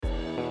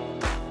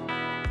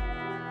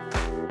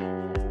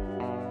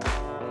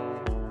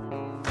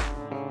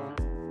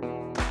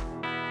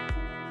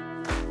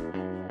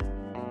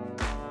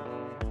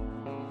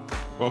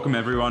Welcome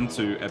everyone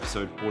to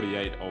episode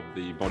 48 of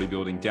the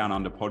Bodybuilding Down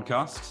Under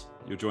podcast.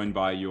 You're joined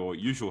by your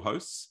usual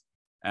hosts.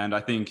 And I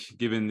think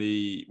given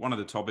one of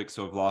the topics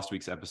of last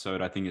week's episode,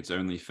 I think it's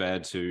only fair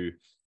to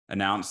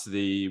announce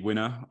the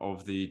winner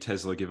of the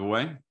Tesla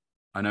giveaway.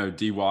 I know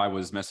DY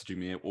was messaging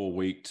me all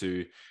week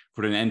to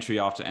put in entry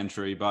after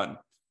entry,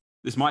 but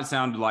this might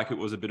sound like it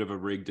was a bit of a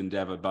rigged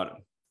endeavor, but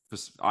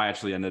I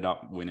actually ended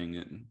up winning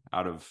it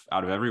out of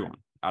everyone,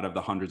 out of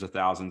the hundreds of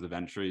thousands of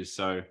entries.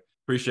 So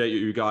appreciate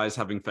you guys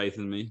having faith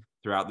in me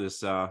throughout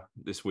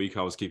this week.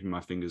 I was keeping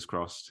my fingers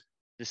crossed.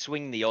 To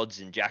swing the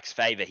odds in Jack's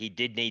favor, he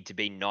did need to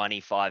be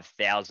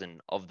 95,000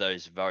 of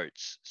those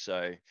votes.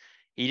 So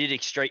he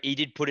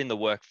did put in the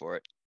work for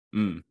it.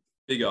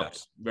 Big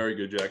ups. Very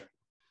good, Jack.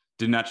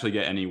 Didn't actually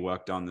get any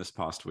work done this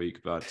past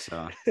week, but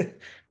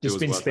just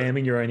been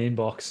spamming your own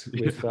inbox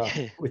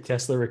with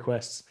Tesla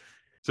requests.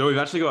 So we've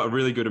actually got a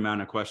really good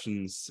amount of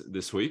questions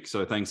this week.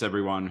 So thanks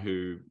everyone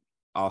who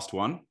asked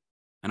one.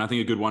 And I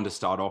think a good one to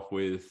start off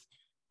with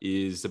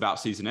is about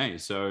Season A.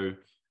 So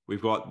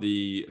we've got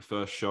the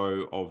first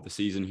show of the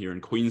season here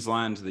in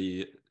Queensland,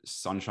 the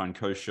Sunshine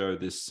Coast show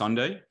this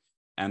Sunday.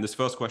 And this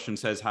first question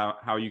says, how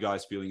are you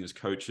guys feeling as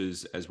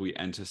coaches as we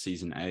enter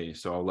Season A?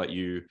 So I'll let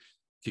you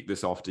kick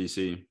this off,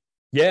 DC.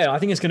 Yeah, I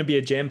think it's going to be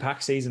a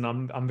jam-packed season.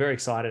 I'm very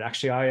excited.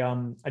 Actually,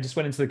 I just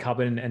went into the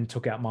cupboard and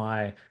took out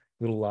my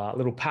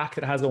little pack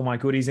that has all my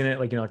goodies in it,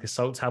 like the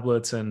salt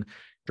tablets and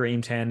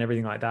Dream Tan and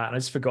everything like that. And I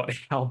just forgot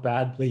how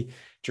badly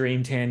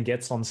Dream Tan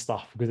gets on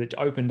stuff because it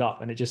opened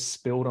up and it just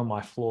spilled on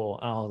my floor.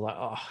 And I was like,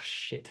 oh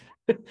shit.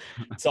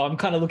 So I'm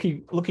kind of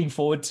looking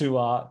forward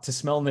to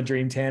smelling the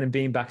Dream Tan and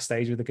being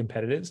backstage with the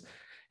competitors.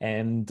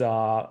 And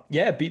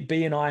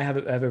B and I have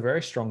a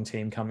very strong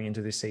team coming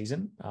into this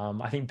season.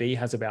 I think B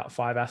has about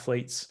 5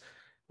 athletes,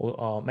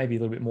 or maybe a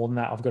little bit more than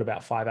that. I've got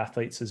about 5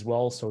 athletes as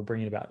well. So we're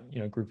bringing about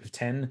a group of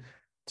 10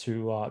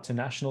 to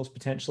nationals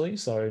potentially.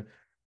 So,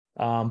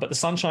 but the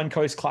Sunshine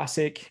Coast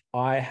Classic,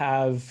 I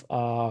have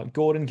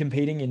Gordon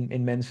competing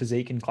in men's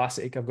physique and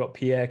classic. I've got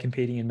Pierre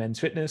competing in men's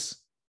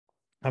fitness.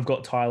 I've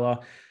got Tyler,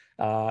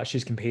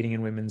 she's competing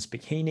in women's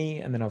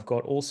bikini, and then I've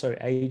got also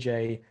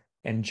AJ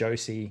and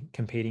Josie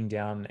competing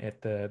down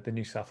at the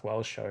New South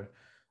Wales show.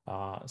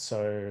 And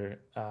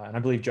I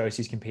believe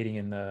Josie's competing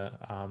in the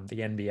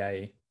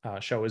NBA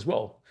show as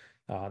well.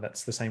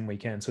 That's the same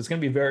weekend. So it's going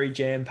to be a very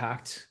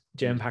jam-packed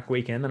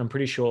weekend. And I'm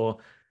pretty sure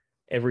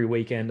every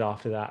weekend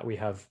after that, we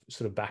have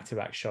sort of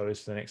back-to-back shows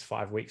for the next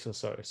 5 weeks or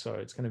so. So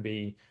it's going to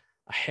be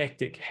a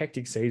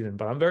hectic season,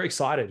 but I'm very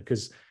excited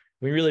because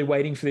we're really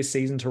waiting for this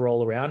season to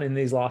roll around. In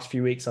these last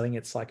few weeks, I think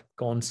it's like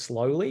gone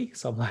slowly.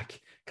 So I'm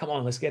like, come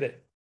on, let's get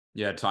it.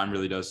 Yeah, time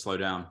really does slow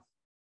down.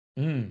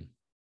 I'm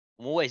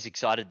always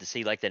excited to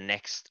see like the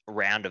next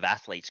round of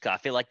athletes because I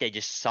feel like they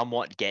just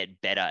somewhat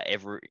get better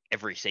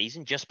every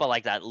season just by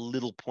like that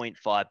little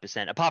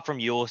 0.5%. Apart from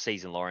your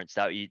season, Lawrence,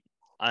 that you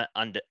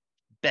under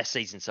best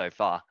season so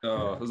far.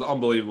 Oh, it was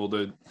unbelievable,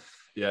 dude.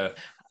 Yeah.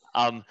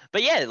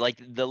 But yeah,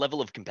 like the level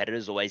of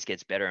competitors always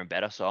gets better and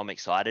better. So I'm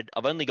excited.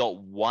 I've only got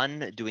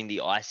one doing the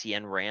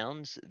ICN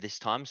rounds this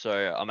time.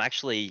 So I'm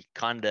actually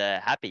kind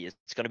of happy.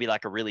 It's going to be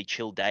like a really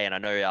chill day. And I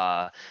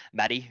know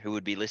Maddie, who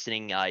would be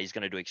listening, is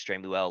going to do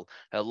extremely well.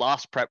 Her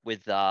last prep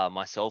with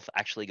myself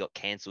actually got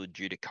cancelled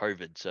due to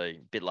COVID. So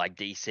a bit like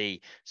DC.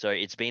 So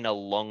it's been a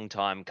long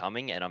time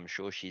coming and I'm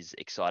sure she's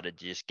excited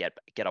to just get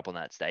up on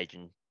that stage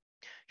and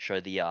show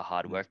the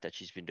hard work that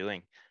she's been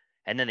doing.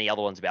 And then the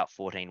other one's about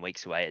 14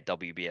 weeks away at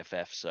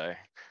WBFF. So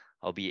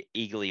I'll be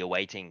eagerly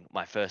awaiting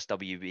my first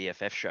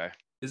WBFF show.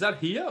 Is that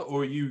here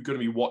or are you going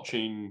to be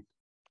watching?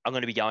 I'm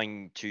going to be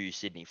going to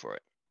Sydney for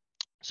it.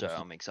 So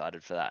awesome. I'm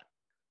excited for that.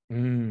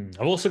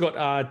 I've also got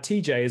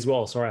TJ as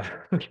well. Sorry,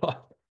 I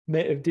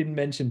didn't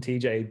mention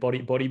TJ,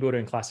 bodybuilder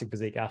and classic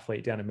physique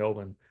athlete down in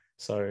Melbourne.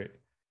 So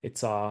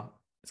it's going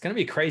to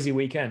be a crazy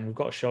weekend. We've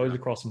got shows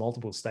across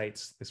multiple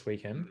states this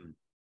weekend.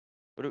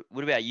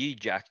 What about you,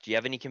 Jack? Do you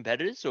have any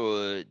competitors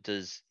or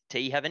does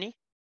T have any?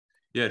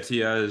 Yeah,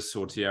 Tia's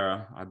or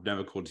Tiara. I've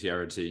never called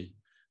Tiara T.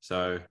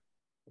 So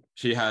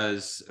she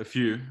has a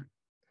few.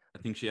 I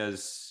think she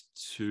has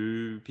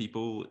 2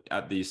 people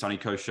at the Sunny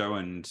Coast show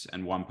and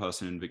 1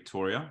 person in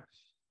Victoria.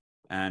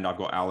 And I've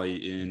got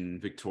Ali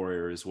in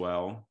Victoria as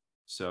well.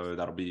 So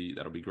that'll be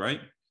great.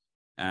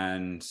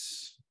 And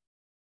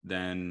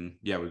then,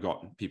 yeah, we've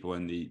got people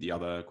in the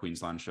other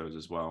Queensland shows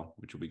as well,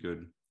 which will be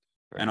good.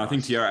 Very nice. I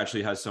think Tiara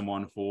actually has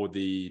someone for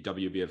the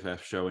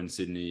WBFF show in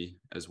Sydney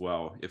as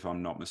well, if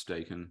I'm not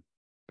mistaken.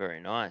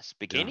 Very nice.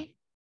 Bikini?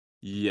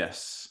 Yeah.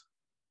 Yes.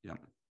 Yeah.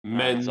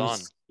 Men's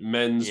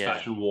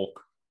fashion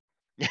walk.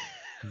 You're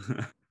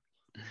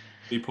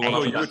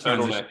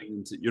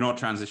not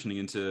transitioning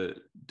into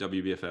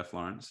WBFF,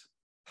 Lawrence.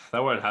 They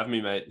won't have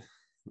me, mate.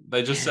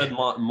 They just said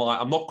I'm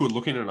not good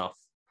looking enough.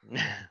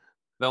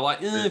 They're like,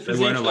 they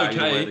won't allow you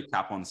to wear the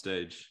cap on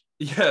stage.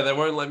 Yeah, they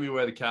won't let me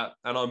wear the cap,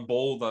 and I'm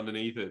bald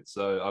underneath it,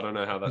 so I don't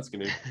know how that's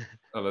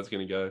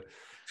gonna go.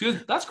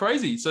 Because that's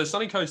crazy. So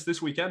Sunny Coast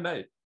this weekend,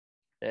 eh?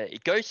 Yeah,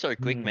 it goes so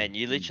quick, man.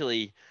 It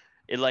literally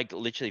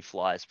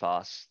flies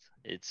past.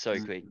 It's so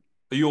quick.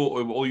 Are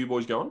all you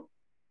boys going?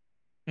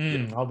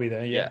 I'll be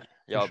there. Yeah,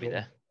 Yeah, for I'll be sure.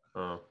 there.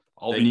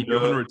 I'll They be need you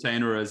on nervous.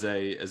 retainer as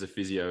a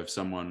physio if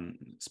someone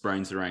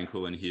sprains their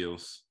ankle and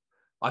heals.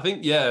 I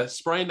think,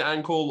 sprained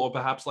ankle or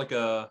perhaps like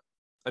an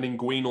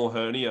inguinal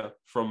hernia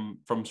from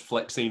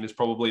flexing is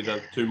probably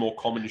the two more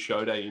common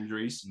show day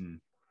injuries.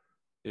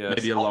 Yeah,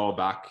 Maybe a lower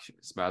back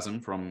spasm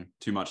from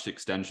too much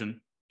extension.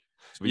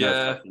 So we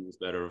know flexing is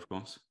better, of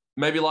course.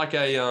 Maybe like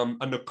a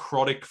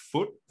necrotic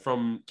foot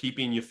from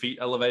keeping your feet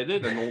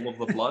elevated and all of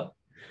the blood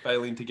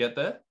failing to get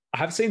there. I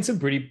have seen some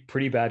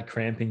pretty bad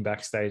cramping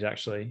backstage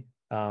actually.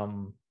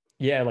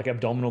 Like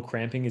abdominal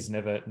cramping is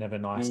never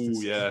nice.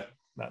 Ooh, yeah.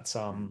 That's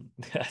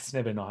that's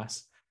never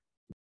nice.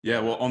 Yeah,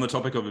 well, on the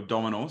topic of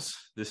abdominals,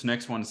 this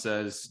next one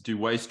says, do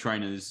waist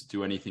trainers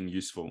do anything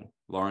useful?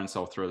 Lawrence,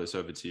 I'll throw this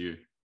over to you.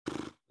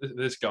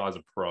 This guy's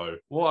a pro.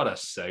 What a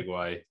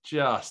segue.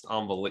 Just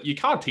unbelievable. You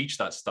can't teach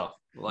that stuff.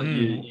 Like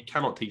you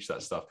cannot teach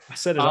that stuff. I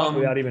set it up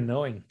without even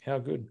knowing. How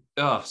good.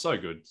 Oh, so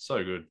good.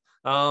 So good.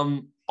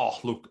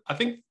 Look,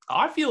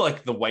 I feel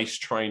like the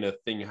waist trainer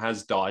thing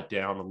has died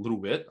down a little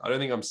bit. I don't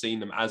think I'm seeing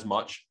them as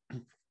much.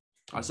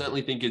 I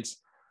certainly think it's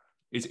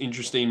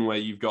interesting where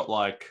you've got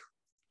like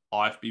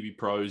IFBB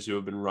pros who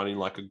have been running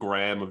like a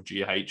gram of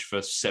GH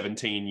for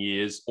 17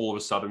 years, all of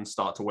a sudden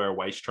start to wear a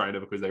waist trainer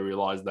because they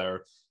realize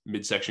their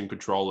midsection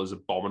control is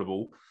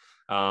abominable.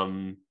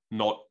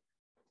 Not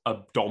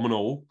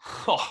abdominal.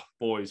 Oh,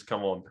 boys,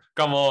 come on.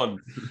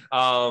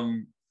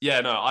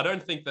 I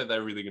don't think that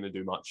they're really going to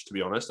do much, to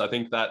be honest. I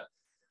think that,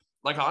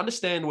 like, I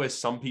understand where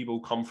some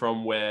people come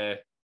from where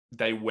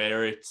they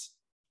wear it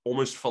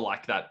almost for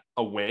like that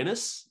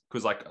awareness.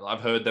 Because like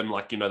I've heard them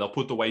like, they'll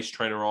put the waist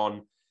trainer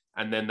on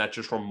and then that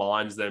just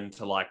reminds them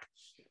to like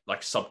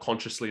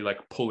subconsciously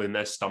like pull in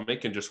their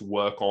stomach and just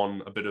work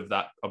on a bit of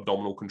that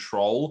abdominal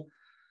control.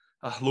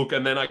 Look,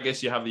 and then I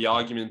guess you have the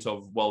argument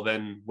of, well,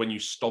 then when you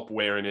stop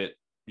wearing it,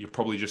 you're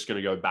probably just going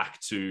to go back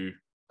to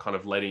kind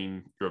of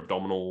letting your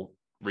abdominal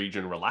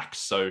region relax.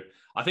 So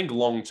I think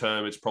long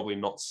term, it's probably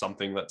not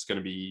something that's going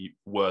to be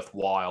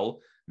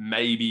worthwhile.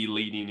 Maybe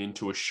leading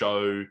into a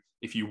show,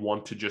 if you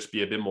want to just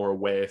be a bit more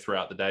aware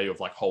throughout the day of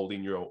like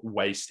holding your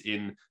waist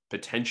in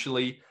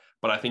potentially.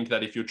 But I think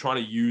that if you're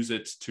trying to use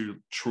it to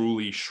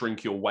truly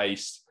shrink your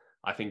waist,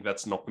 I think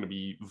that's not going to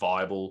be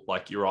viable.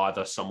 Like you're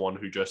either someone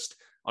who just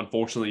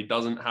unfortunately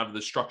doesn't have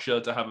the structure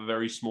to have a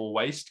very small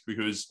waist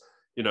because,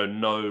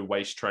 no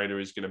waist trainer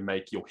is going to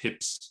make your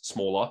hips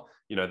smaller.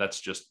 That's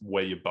just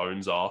where your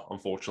bones are,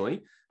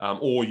 unfortunately.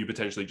 Or you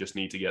potentially just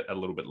need to get a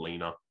little bit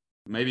leaner.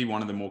 Maybe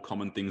one of the more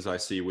common things I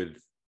see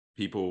with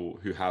people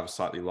who have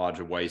slightly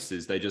larger waists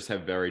is they just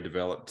have very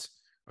developed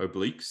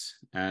obliques,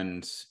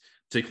 and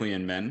particularly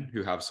in men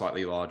who have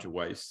slightly larger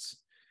waists.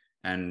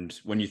 And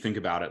when you think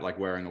about it, like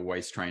wearing a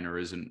waist trainer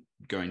isn't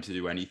going to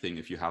do anything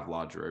if you have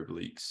larger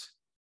obliques.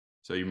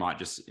 So you might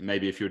just,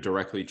 maybe if you're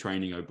directly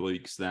training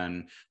obliques,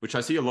 then, which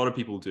I see a lot of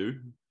people do.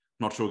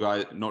 Not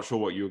sure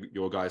what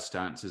your guys'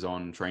 stance is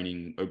on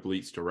training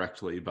obliques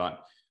directly,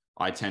 but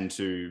I tend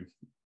to,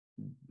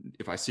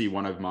 if I see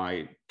one of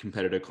my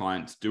competitor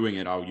clients doing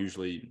it, I'll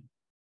usually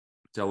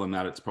tell them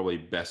that it's probably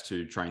best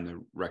to train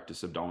the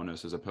rectus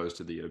abdominis as opposed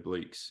to the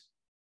obliques.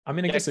 I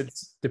mean, I guess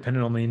it's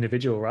dependent on the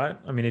individual, right?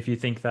 I mean, if you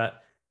think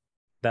that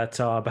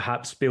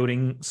perhaps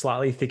building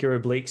slightly thicker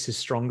obliques is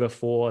stronger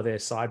for their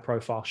side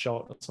profile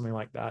shot or something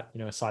like that,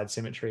 side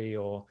symmetry,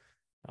 or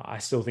I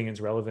still think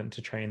it's relevant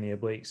to train the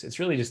obliques. It's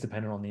really just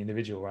dependent on the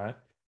individual, right?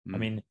 I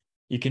mean,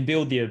 you can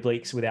build the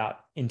obliques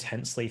without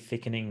intensely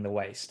thickening the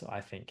waist,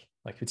 I think,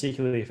 like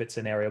particularly if it's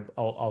an area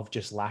of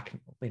just lack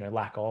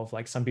of,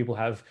 like some people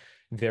have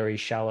very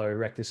shallow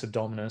rectus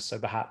abdominis. So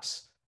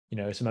perhaps,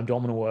 some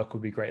abdominal work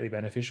would be greatly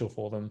beneficial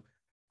for them.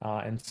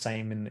 And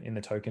same in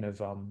the token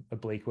of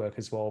oblique work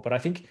as well. But I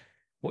think,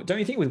 don't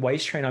you think with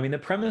waist train, I mean, the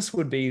premise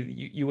would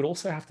be you would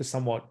also have to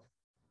somewhat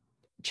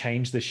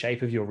change the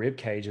shape of your rib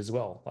cage as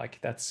well. Like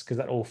that's because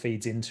that all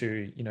feeds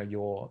into,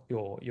 your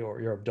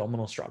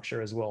abdominal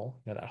structure as well.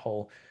 That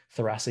whole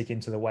thoracic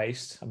into the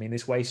waist. I mean,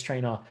 this waist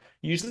trainer,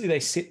 usually they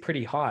sit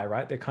pretty high,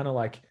 right? They're kind of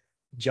like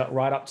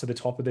right up to the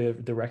top of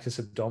the rectus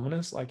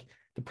abdominis. Like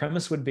the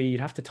premise would be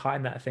you'd have to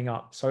tighten that thing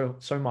up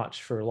so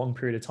much for a long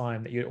period of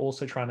time that you're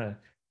also trying to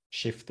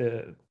shift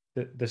the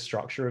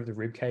structure of the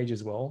rib cage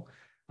as well.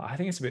 I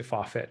think it's a bit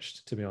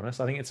far-fetched, to be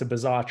honest. I think it's a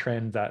bizarre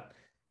trend that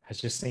has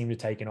just seemed to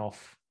taken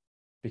off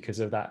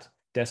because of that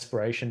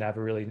desperation to have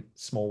a really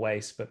small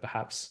waist, but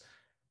perhaps,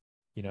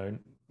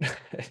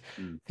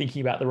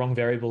 thinking about the wrong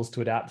variables to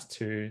adapt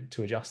to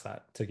adjust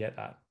that, to get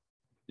that.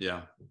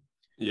 Yeah.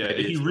 Yeah,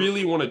 if you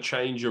really want to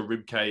change your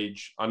rib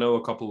cage, I know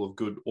a couple of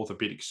good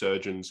orthopedic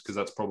surgeons because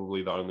that's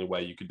probably the only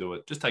way you could do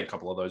it. Just take a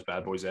couple of those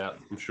bad boys out.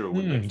 I'm sure it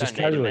wouldn't. Just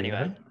casually,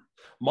 anyway.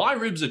 My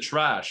ribs are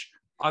trash.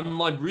 I'm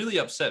like really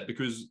upset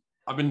because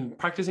I've been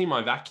practicing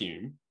my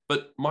vacuum,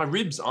 but my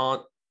ribs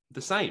aren't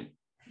the same.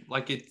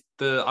 Like I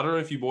don't know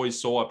if you boys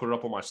saw, I put it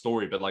up on my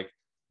story, but like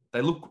they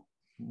look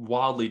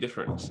wildly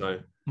different. So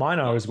mine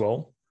are as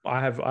well.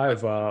 I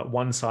have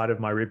one side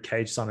of my rib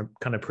cage kind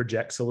of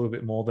projects a little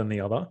bit more than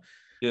the other.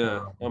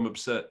 Yeah, I'm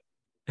upset.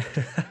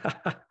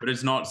 But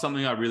it's not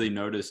something I really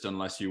noticed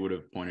unless you would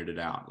have pointed it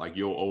out. Like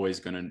you're always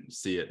going to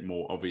see it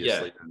more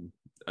obviously than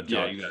a Yeah,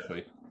 judge.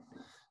 exactly.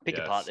 Pick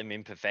Yes. apart them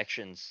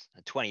imperfections.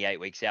 28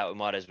 weeks out, we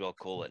might as well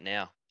call it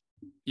now.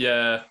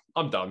 Yeah,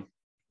 I'm done.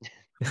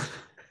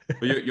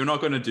 But you're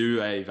not going to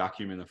do a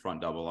vacuum in the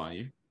front double, are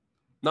you?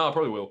 No, I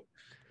probably will.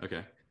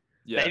 Okay.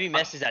 Yeah. Maybe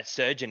mess is that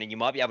surgeon, and you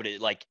might be able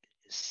to like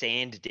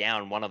sand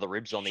down one of the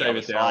ribs on the Shave other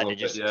it down a side little and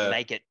just bit, yeah.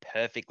 make it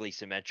perfectly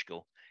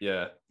symmetrical.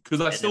 Yeah,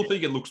 because I And still then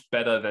think it looks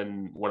better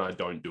than when I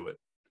don't do it.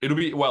 It'll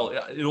be, well,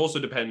 it also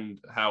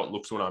depend how it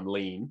looks when I'm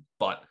lean,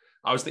 but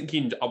I was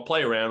thinking I'll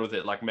play around with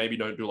it, like maybe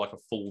don't do like a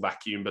full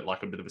vacuum, but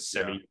like a bit of a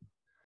semi.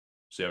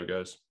 See how it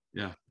goes.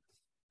 Yeah.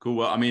 Cool.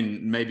 Well, I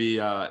mean, maybe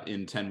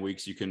in 10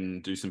 weeks, you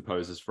can do some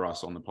poses for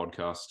us on the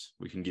podcast.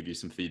 We can give you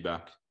some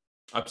feedback.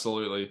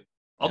 Absolutely.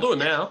 I'll Yeah. do it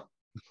now.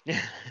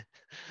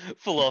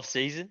 Full off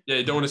season. Yeah,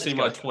 you don't want to see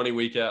my Let's go.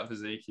 20-week out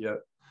physique yet.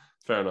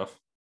 Fair enough.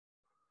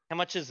 How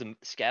much has the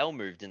scale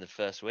moved in the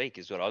first week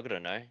is what I got to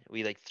know. Are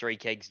we like 3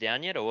 kegs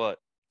down yet or what?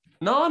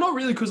 No, not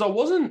really, because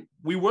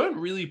we weren't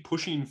really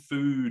pushing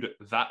food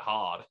that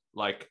hard.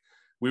 Like,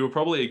 we were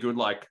probably a good,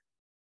 like,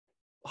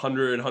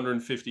 100,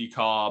 150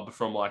 carb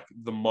from, like,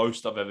 the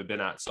most I've ever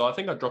been at. So I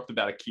think I dropped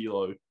about a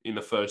kilo in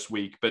the first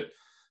week, but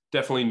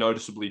definitely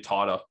noticeably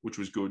tighter, which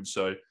was good.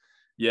 So,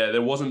 yeah,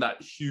 there wasn't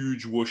that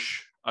huge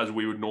whoosh as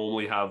we would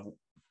normally have,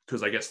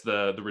 because I guess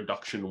the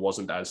reduction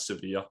wasn't as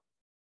severe.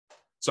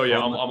 So, yeah,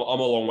 I'm a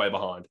long way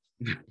behind.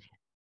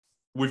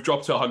 We've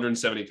dropped to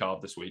 170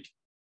 carb this week.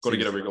 Got to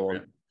get a wriggle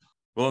on.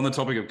 Well, on the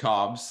topic of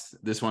carbs,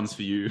 this one's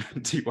for you,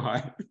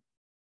 TY.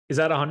 Is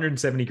that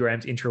 170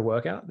 grams intra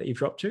workout that you've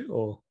dropped to,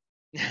 or?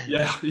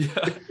 Yeah.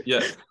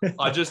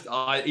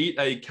 I eat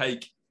a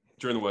cake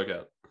during the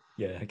workout.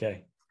 Yeah.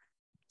 Okay.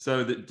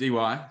 So the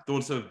DY,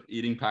 thoughts of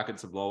eating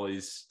packets of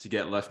lollies to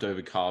get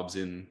leftover carbs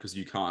in because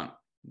you can't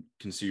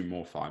consume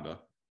more fiber?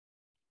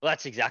 Well,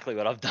 that's exactly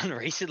what I've done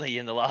recently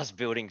in the last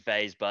building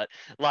phase, but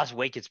last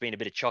week it's been a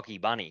bit of chalky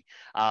bunny.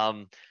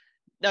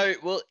 No,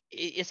 well,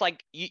 it's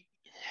like you,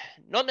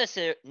 not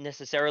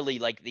necessarily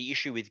like the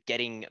issue with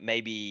getting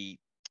maybe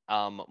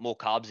more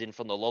carbs in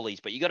from the lollies,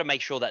 but you got to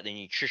make sure that the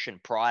nutrition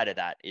prior to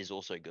that is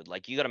also good.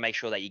 Like you got to make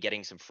sure that you're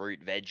getting some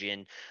fruit, veg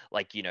in,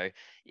 like, you know,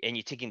 and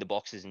you're ticking the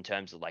boxes in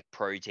terms of like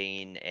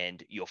protein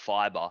and your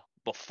fiber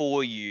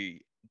before you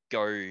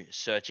go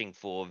searching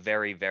for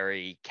very,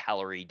 very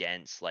calorie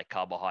dense like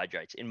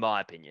carbohydrates, in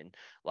my opinion.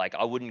 Like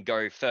I wouldn't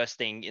go first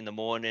thing in the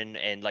morning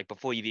and like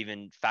before you've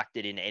even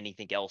factored in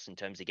anything else in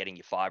terms of getting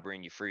your fiber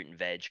and your fruit and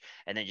veg,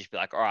 and then just be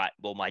like, all right,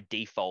 well, my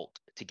default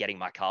to getting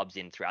my carbs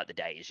in throughout the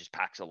day is just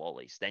packs of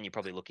lollies. Then you're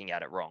probably looking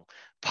at it wrong.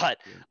 But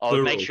I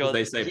would make sure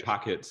they say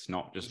packets,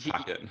 not just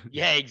packet.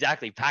 Yeah,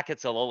 exactly.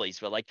 Packets of lollies,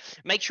 but like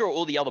make sure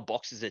all the other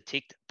boxes are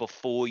ticked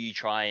before you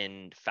try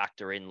and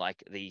factor in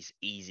like these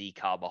easy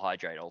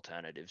carbohydrate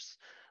alternatives,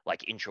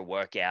 like intra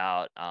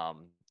workout.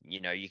 You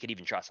know, you could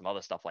even try some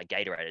other stuff like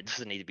Gatorade. It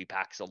doesn't need to be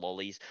packs of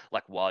lollies,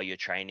 like while you're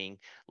training,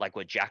 like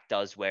what Jack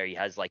does, where he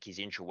has like his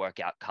intra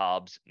workout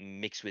carbs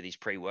mixed with his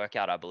pre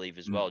workout, I believe,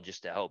 as well,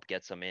 just to help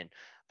get some in.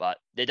 But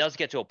there does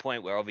get to a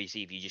point where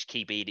obviously if you just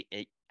keep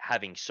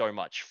having so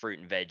much fruit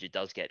and veg, it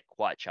does get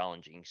quite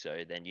challenging.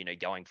 So then, you know,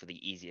 going for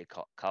the easier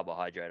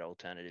carbohydrate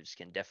alternatives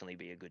can definitely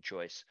be a good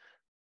choice.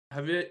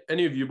 Have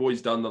any of you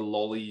boys done the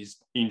lollies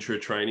intra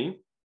training?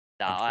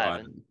 No, I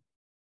haven't.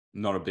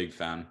 Not a big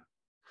fan.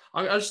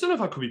 I just don't know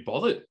if I could be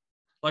bothered.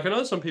 Like I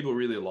know some people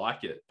really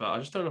like it, but I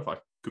just don't know if I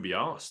could be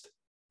asked.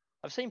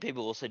 I've seen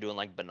people also doing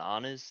like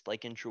bananas,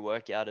 like intra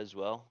workout as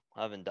well.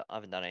 I haven't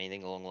done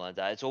anything along the lines of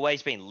that. It's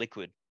always been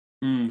liquid.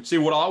 See,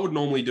 what I would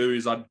normally do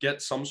is I'd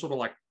get some sort of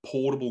like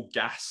portable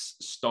gas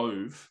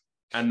stove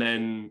and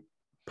then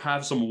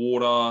have some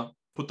water,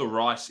 put the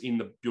rice in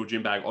your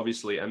gym bag,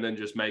 obviously, and then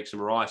just make some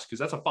rice because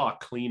that's a far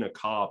cleaner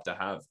carb to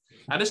have.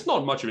 And it's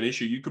not much of an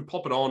issue. You could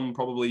pop it on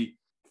probably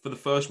for the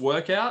first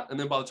workout, and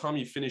then by the time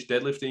you finish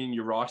deadlifting,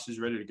 your rice is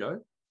ready to go.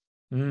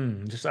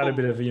 Just add a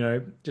bit of, you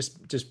know,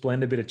 just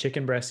blend a bit of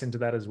chicken breast into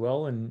that as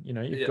well. And, you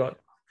know, you've got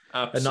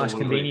a nice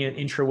convenient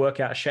intra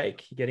workout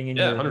shake. You're getting in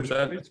your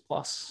 100%.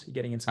 plus you're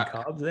getting in some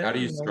carbs there. How do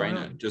you strain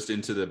it? Just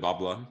into the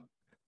bubbler?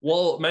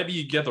 Well, maybe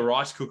you get the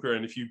rice cooker,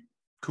 and if you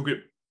cook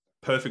it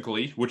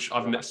perfectly, which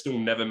I've still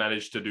never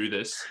managed to do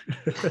this,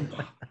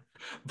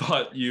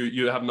 but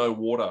you have no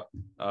water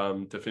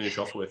to finish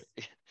off with.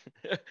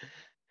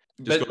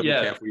 Just got to be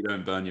careful you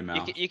don't burn your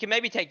mouth. You can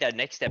maybe take that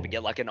next step and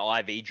get like an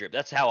IV drip.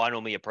 That's how I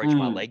normally approach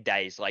my leg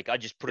days. Like I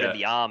just put it in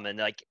the arm, and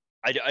like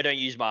I don't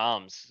use my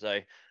arms, so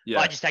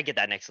I just take it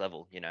that next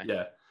level, you know.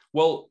 Yeah.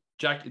 Well,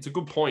 Jack, it's a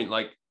good point.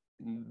 Like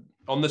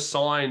on the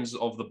signs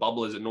of the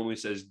bubblers, it normally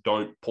says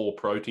don't pour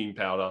protein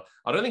powder.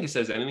 I don't think it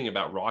says anything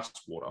about rice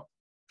water.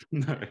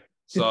 No.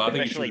 So I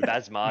think especially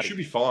basmati. You should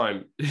be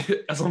fine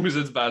as long as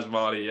it's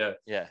basmati. Yeah.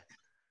 Yeah.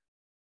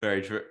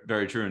 Very true.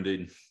 Very true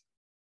indeed.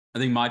 I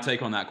think my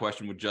take on that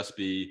question would just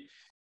be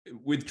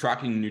with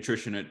tracking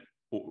nutrition, it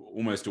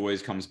almost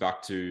always comes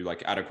back to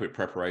like adequate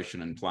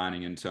preparation and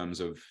planning in terms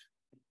of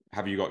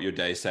have you got your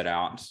day set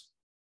out?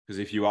 Because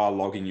if you are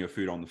logging your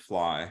food on the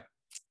fly,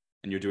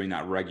 and you're doing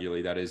that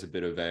regularly, that is a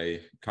bit of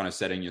a kind of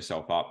setting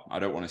yourself up. I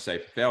don't want to say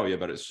for failure,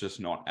 but it's just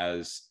not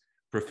as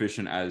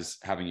proficient as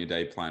having your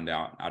day planned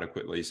out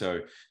adequately.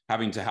 So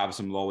having to have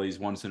some lollies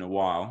once in a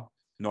while,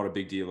 not a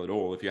big deal at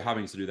all. If you're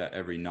having to do that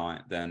every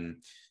night,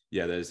 then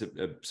yeah, there's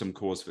some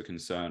cause for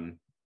concern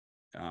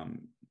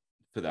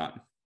for that.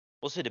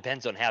 Also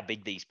depends on how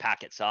big these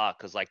packets are,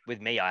 because like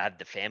with me, I have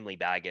the family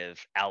bag of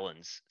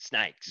Allen's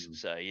snakes.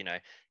 So, you know,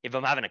 if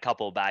I'm having a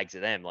couple of bags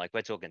of them, like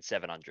we're talking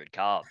 700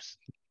 carbs.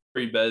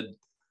 Pre-bed.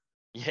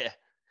 Yeah.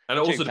 And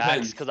it also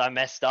depends. Because I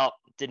messed up,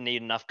 didn't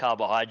eat enough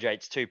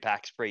carbohydrates, 2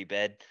 packs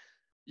pre-bed.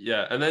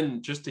 Yeah. And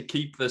then just to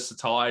keep the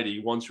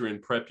satiety, once you're in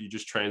prep, you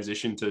just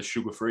transition to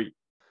sugar-free.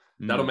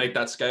 That'll make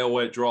that scale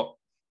weight drop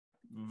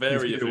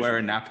very efficient. Wear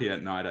a nappy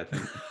at night, I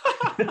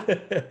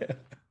think.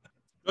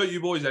 No, you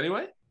boys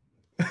anyway?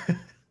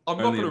 I'm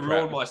not going to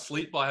ruin my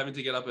sleep by having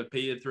to get up at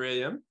P at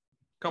 3 a.m.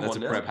 That's a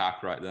prep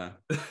hack right there.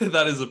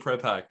 That is a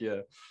prep hack,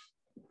 yeah.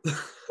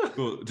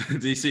 Cool.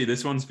 DC,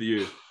 this one's for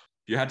you.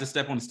 If you had to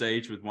step on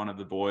stage with one of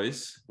the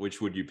boys, which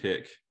would you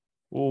pick?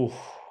 Ooh.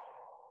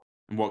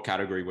 And what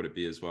category would it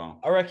be as well?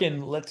 I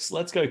reckon let's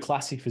go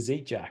classic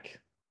physique, Jack.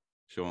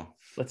 Sure.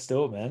 Let's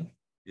do it, man.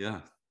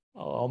 Yeah.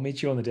 I'll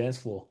meet you on the dance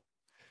floor.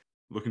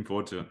 Looking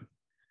forward to it.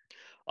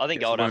 I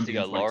think I would have to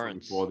go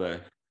Lawrence. Though.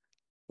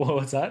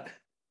 What's that?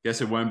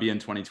 Guess it won't be in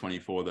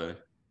 2024 though.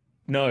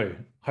 No.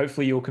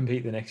 Hopefully you'll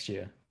compete the next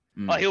year.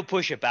 Oh, he'll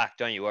push it back.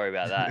 Don't you worry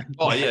about that.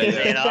 Oh,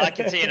 yeah. I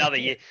can see another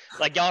year.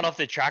 Like going off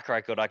the track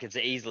record, I can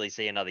easily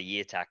see another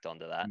year tacked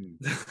onto that.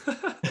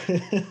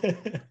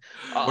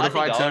 What if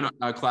I turn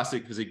a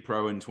classic physique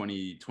pro in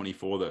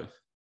 2024 though?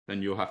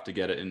 Then you'll have to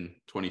get it in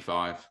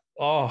 25.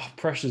 Oh,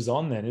 pressure's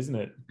on then, isn't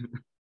it?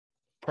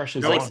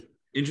 Pressure's on. What's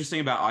interesting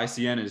about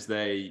ICN is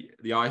the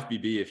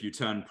IFBB, if you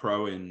turn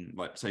pro in,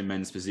 like, say,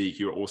 men's physique,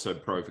 you're also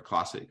pro for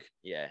classic.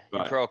 Yeah,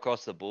 you're pro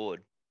across the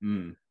board.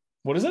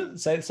 What is it?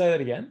 Say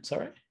that again.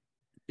 Sorry.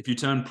 If you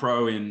turn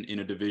pro in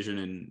a division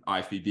in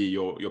IFBB,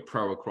 you're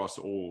pro across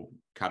all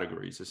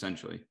categories,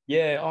 essentially.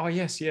 Yeah. Oh,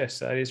 yes,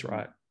 that is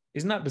right.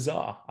 Isn't that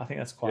bizarre? I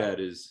think that's quite. Yeah, it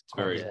is. It's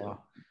very bizarre.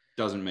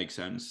 Doesn't make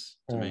sense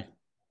to me.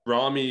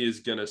 Rami is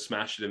going to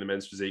smash it in the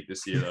men's physique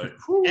this year, though.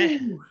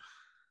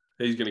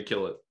 He's going to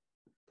kill it.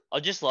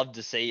 I'd just love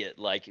to see it,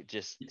 like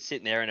just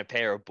sitting there in a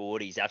pair of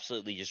boardies,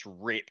 absolutely just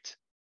ripped.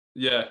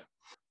 Yeah.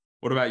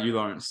 What about you,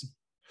 Lawrence?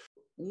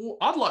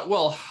 I'd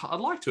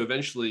like to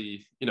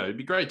eventually, it'd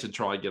be great to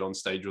try and get on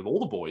stage with all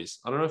the boys.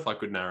 I don't know if I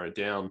could narrow it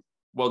down.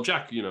 Well,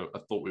 Jack, I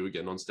thought we were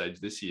getting on stage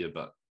this year,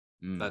 but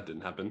that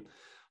didn't happen.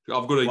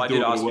 I've got to I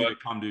did ask you to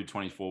come do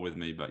 24 with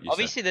me, but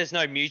obviously there's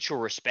no mutual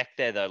respect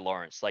there though,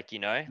 Lawrence. Like,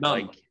 None.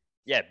 like,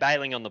 yeah,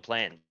 bailing on the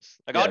plans.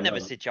 Like, I'd never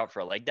sit you up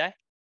for a leg day.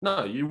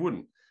 No, you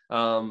wouldn't.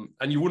 And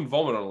you wouldn't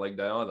vomit on a leg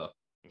day either.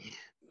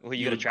 Well,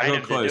 you got to train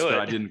him close, to do but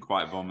it. I didn't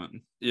quite vomit.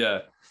 Yeah.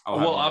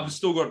 I've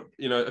still got,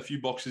 a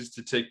few boxes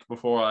to tick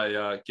before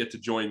I get to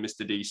join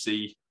Mr.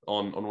 DC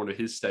on one of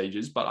his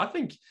stages. But I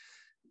think,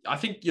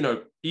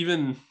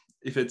 even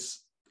if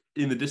it's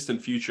in the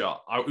distant future,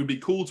 it would be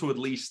cool to at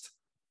least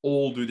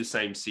all do the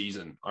same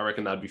season. I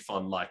reckon that'd be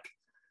fun. Like,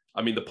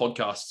 the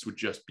podcasts would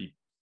just be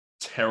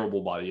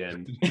terrible by the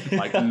end.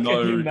 Like,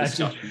 no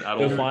discussion at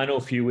all. The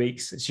final few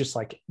weeks, it's just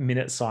like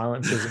minute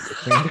silences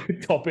between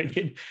the topic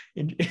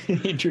and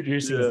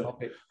introducing the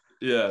topic.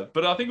 Yeah,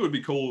 but I think it would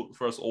be cool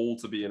for us all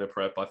to be in a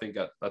prep. I think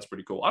that's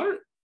pretty cool.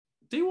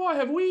 DY,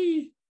 have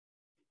we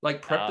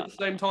prepped at the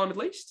same time at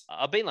least?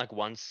 I've been like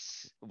one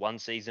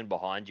season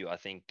behind you, I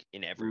think,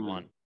 in every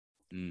one.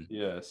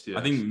 Yes. I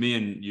think me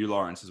and you,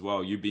 Lawrence, as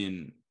well. You've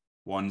been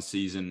one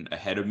season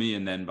ahead of me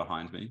and then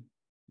behind me.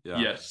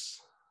 Yeah.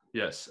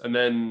 Yes. And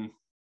then,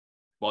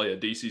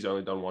 DC's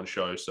only done one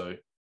show, so.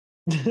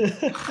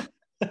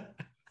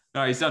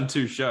 No, he's done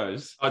 2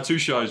 shows. 2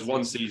 shows,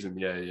 1 season.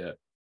 Yeah.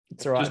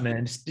 It's all right,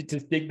 man.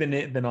 Just dig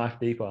the knife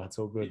deeper. It's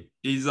all good.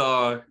 He's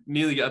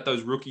nearly at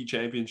those rookie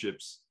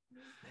championships.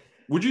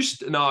 Would you?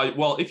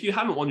 If you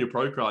hadn't won your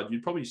pro card,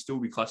 you'd probably still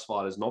be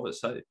classified as novice,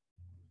 hey?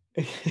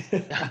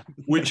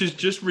 Which is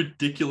just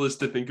ridiculous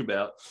to think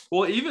about.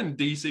 Well, even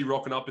DC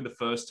rocking up in the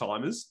first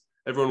timers,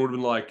 everyone would have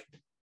been like,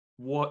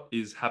 what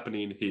is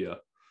happening here?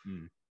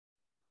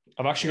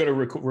 I've actually got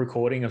a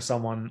recording of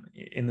someone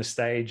in the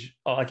stage,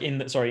 in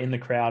the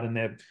crowd, and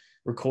they're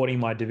recording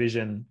my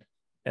division,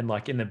 and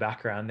like in the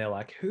background, they're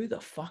like, who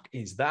the fuck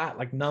is that?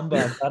 Like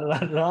number, da, da,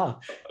 da, da.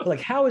 Like,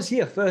 how is he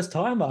a first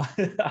timer?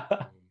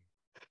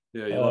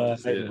 Yeah, you love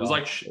to see it. It was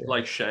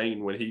like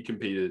Shane when he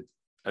competed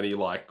and he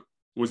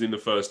was in the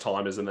first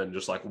timers and then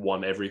just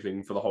won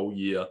everything for the whole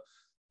year.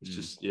 It's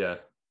just, I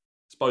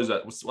suppose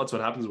that's what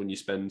happens when you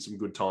spend some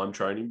good time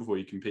training before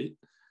you compete.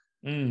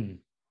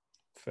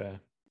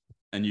 Fair.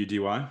 And you,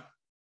 DY?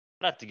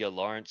 I'd have to go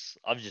Lawrence.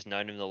 I've just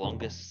known him the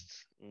longest.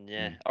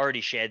 Yeah, I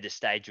already shared the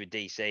stage with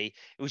DC.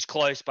 It was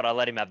close, but I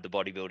let him have the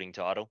bodybuilding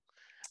title.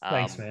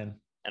 Thanks, man.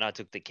 And I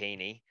took the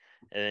Keeney.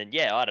 And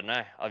I don't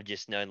know. I've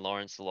just known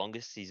Lawrence the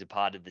longest. He's a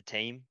part of the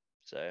team.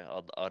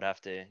 So I'd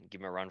have to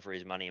give him a run for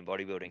his money in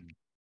bodybuilding.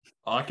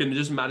 I can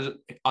just imagine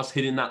us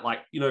hitting that,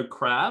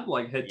 crab,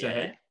 head to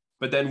head.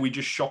 but then we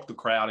just shock the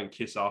crowd and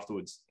kiss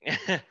afterwards.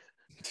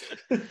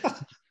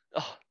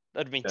 Oh,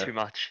 that'd be Yeah. too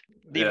much.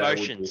 The Yeah, it would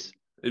be. emotions.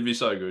 It'd be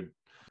so good.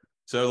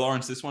 So,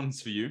 Lawrence, this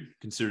one's for you,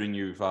 considering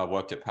you've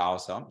worked at Power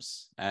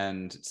Subs,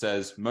 and it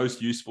says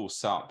most useful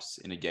subs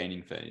in a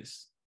gaining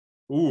phase.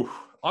 Ooh,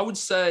 I would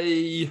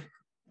say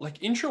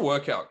like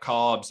intra-workout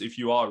carbs, if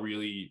you are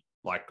really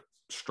like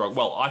strong.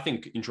 Well, I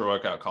think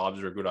intra-workout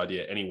carbs are a good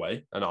idea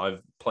anyway, and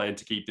I've planned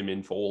to keep them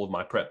in for all of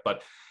my prep.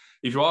 But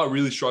if you are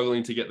really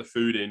struggling to get the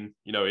food in,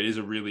 you know, it is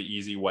a really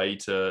easy way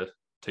to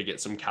get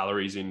some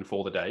calories in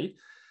for the day.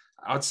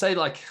 I'd say,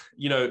 like,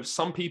 you know,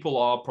 some people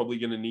are probably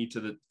going to need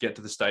to get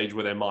to the stage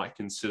where they might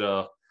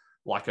consider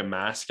like a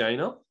mass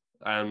gainer.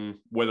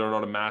 Whether or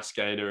not a mass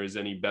gainer is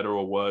any better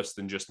or worse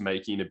than just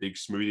making a big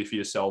smoothie for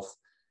yourself,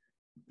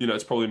 you know,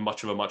 it's probably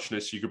much of a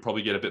muchness. You could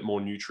probably get a bit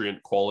more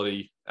nutrient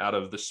quality out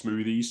of the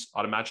smoothies,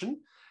 I'd imagine.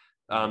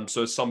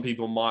 So some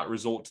people might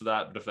resort to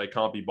that, but if they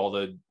can't be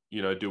bothered,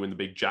 you know, doing the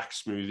big Jack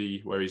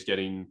smoothie where he's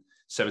getting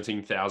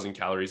 17,000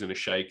 calories in a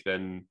shake,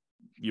 then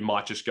you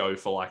might just go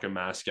for like a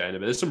mass gainer.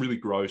 But there's some really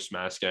gross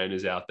mass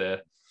gainers out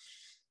there.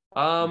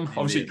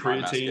 Obviously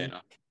creatine.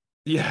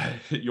 Yeah,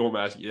 your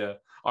mass. Yeah,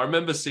 I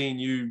remember seeing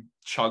you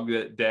chug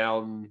it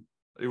down.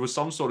 It was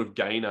some sort of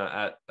gainer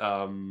at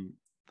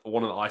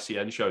one of the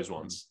ICN shows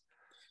once.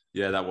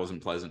 Yeah, that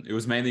wasn't pleasant. It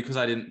was mainly because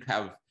I didn't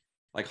have,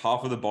 like,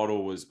 half of the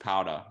bottle was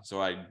powder,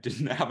 so I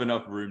didn't have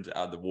enough room to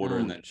add the water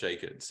and then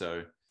shake it. So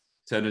it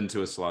turned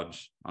into a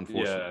sludge,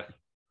 unfortunately. Yeah,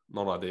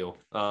 not ideal.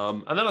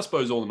 And then I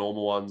suppose all the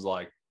normal ones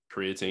like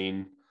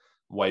creatine,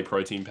 whey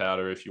protein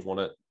powder if you want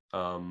it.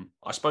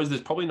 I suppose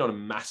there's probably not a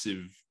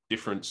massive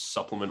difference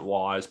supplement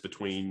wise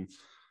between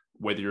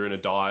whether you're in a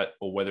diet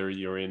or whether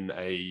you're in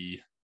a.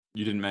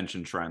 You didn't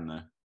mention Tren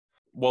though.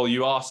 Well,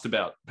 you asked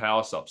about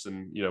power subs,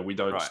 and you know we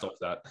don't Right. stock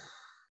that.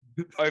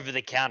 Over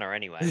the counter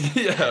anyway.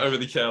 Yeah, over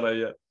the counter.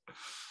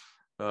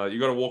 Yeah, you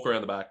got to walk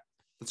around the back.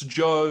 That's a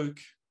joke.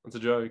 That's a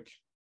joke.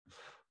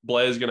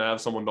 Blair's gonna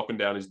have someone knocking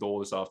down his door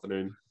this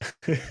afternoon.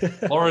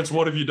 Lawrence,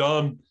 what have you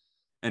done?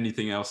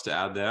 Anything else to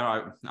add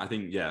there? I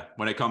think, yeah,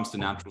 when it comes to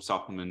natural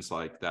supplements,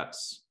 like,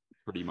 that's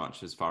pretty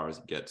much as far as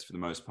it gets for the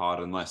most part,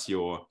 unless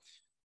you're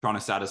trying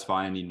to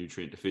satisfy any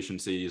nutrient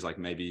deficiencies, like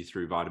maybe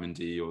through vitamin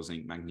D or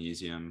zinc,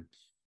 magnesium.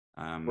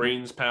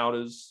 Greens,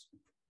 powders.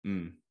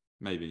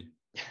 Maybe.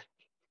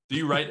 Do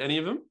you rate any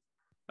of them?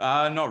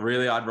 Not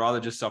really. I'd rather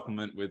just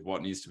supplement with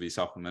what needs to be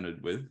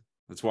supplemented with.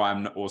 That's why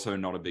I'm also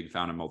not a big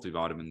fan of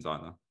multivitamins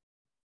either.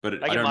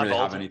 But I don't really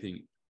have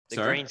anything. The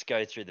greens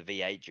go through the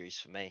V8 juice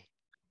for me.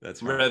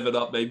 That's right. Rev it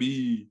up,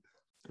 baby.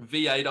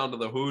 V8 under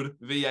the hood,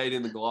 V8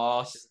 in the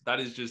glass.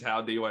 That is just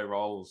how D-Way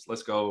rolls.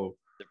 Let's go.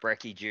 The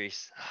brekkie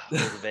juice, all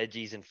the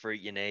veggies and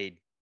fruit you need.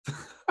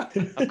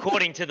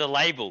 According to the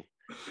label,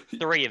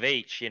 3 of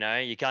each, you know,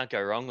 you can't go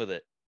wrong with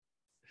it.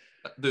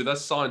 Dude,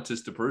 that's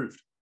scientist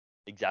approved.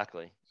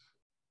 Exactly.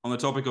 On the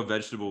topic of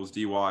vegetables,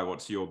 DY,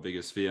 what's your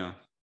biggest fear?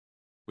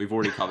 We've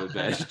already covered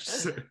veg.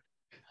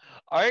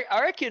 I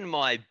reckon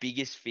my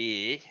biggest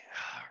fear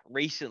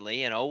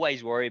recently, and I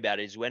always worry about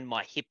it, is when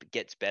my hip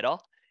gets better.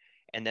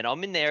 And then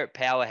I'm in there at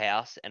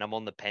Powerhouse and I'm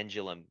on the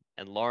pendulum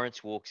and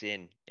Lawrence walks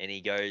in and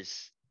he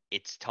goes,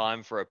 "It's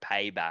time for a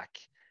payback."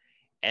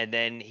 And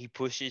then he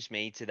pushes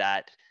me to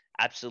that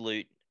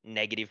absolute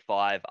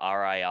 -5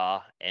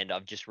 RIR. And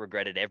I've just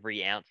regretted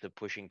every ounce of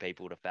pushing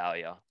people to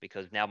failure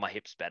because now my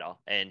hip's better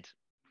and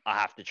I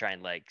have to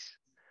train legs.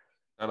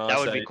 And that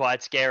would be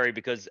quite scary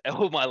because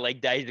all my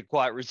leg days are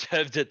quite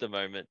reserved at the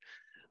moment.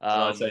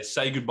 I'd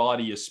say goodbye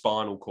to your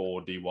spinal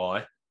cord,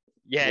 DY.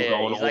 Yeah,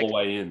 going all the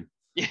way in.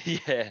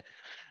 Yeah.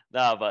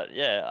 No, but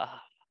yeah,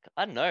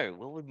 I don't know.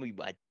 What would be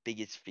my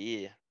biggest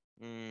fear?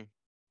 I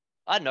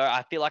don't know.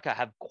 I feel like I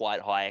have quite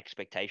high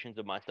expectations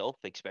of myself,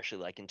 especially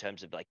like in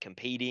terms of like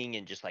competing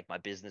and just like my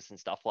business and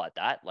stuff like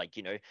that. Like,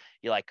 you know,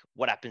 you're like,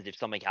 what happens if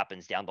something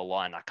happens down the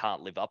line? I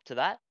can't live up to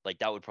that. Like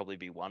that would probably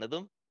be one of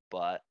them.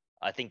 But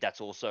I think that's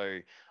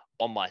also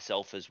on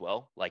myself as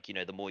well. Like, you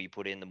know, the more you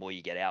put in, the more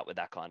you get out with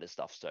that kind of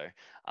stuff. So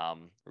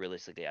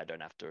realistically, I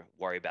don't have to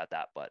worry about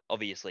that. But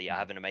obviously, I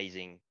have an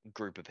amazing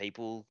group of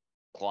people,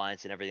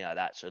 clients and everything like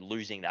that. So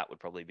losing that would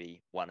probably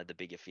be one of the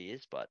bigger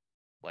fears. But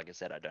like I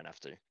said, I don't have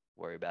to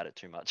worry about it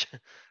too much.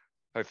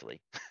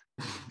 Hopefully.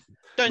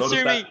 Don't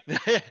sue me.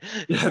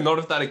 Yeah, not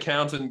if that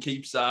accountant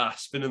keeps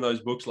spinning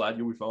those books, lad.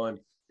 You'll be fine.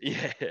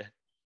 Yeah.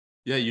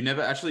 Yeah, you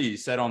never actually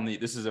said on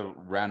this is a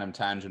random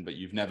tangent, but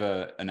you've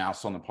never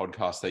announced on the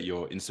podcast that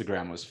your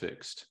Instagram was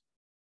fixed.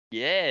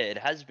 Yeah, it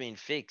has been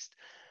fixed.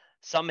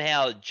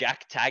 Somehow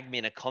Jack tagged me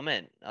in a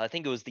comment. I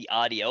think it was the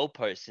RDL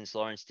post, since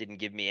Lawrence didn't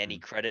give me any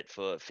credit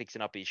for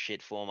fixing up his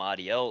shit form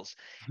RDLs.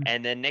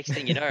 And then next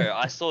thing you know,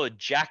 I saw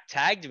Jack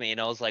tagged me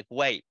and I was like,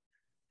 wait,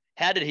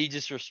 how did he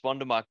just respond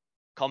to my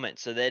comment?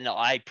 So then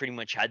I pretty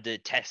much had to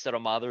test it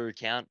on my other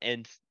account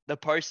and the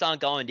posts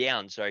aren't going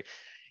down. So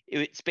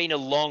it's been a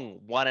long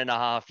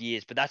 1.5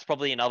 years, but that's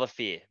probably another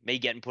fear, me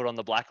getting put on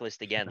the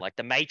blacklist again, like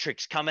the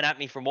Matrix coming at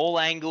me from all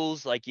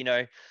angles, like, you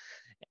know,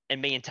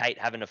 and me and Tate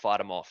having to fight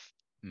them off.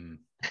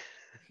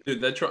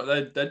 Dude,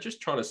 they're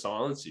just trying to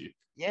silence you.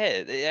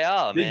 Yeah, they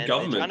are, Big man. They're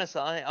trying government. to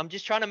say, I'm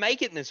just trying to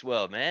make it in this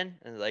world, man.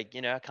 And like,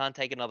 I can't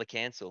take another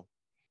cancel.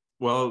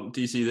 Well,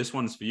 DC, this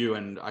one's for you,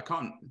 and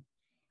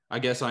I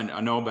guess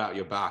I know about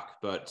your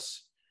back, but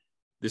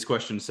this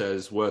question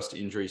says worst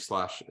injury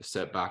 /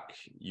 setback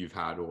you've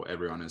had or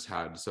everyone has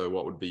had. So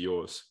what would be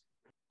yours?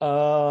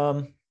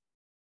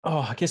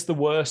 I guess the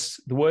worst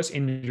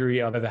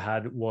injury I've ever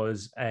had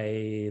was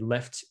a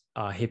left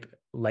hip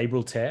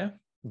labral tear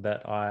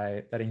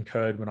that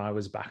incurred when I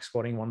was back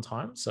squatting one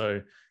time.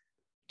 So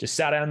just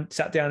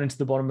sat down into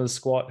the bottom of the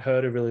squat,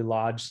 heard a really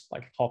large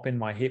like pop in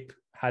my hip,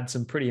 had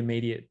some pretty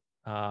immediate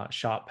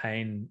sharp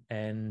pain,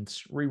 and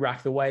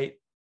re-racked the weight,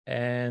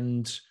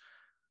 and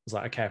was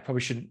like, okay, I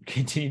probably shouldn't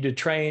continue to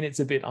train. It's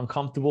a bit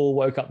uncomfortable.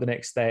 Woke up the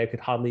next day, I could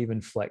hardly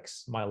even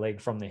flex my leg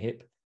from the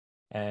hip.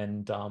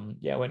 And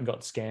went and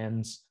got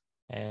scans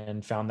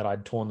and found that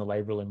I'd torn the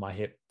labral in my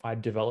hip.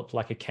 I'd developed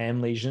like a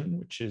cam lesion,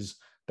 which is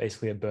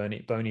basically a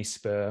bony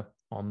spur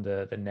on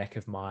the neck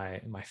of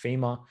my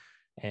femur.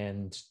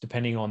 And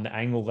depending on the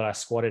angle that I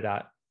squatted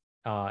at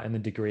and the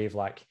degree of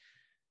like,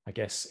 I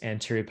guess,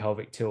 anterior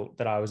pelvic tilt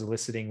that I was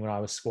eliciting when I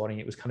was squatting,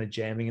 it was kind of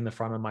jamming in the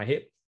front of my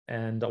hip.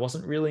 And I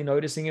wasn't really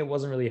noticing it. It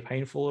wasn't really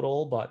painful at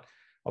all, but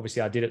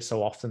obviously I did it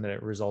so often that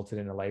it resulted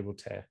in a labral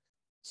tear.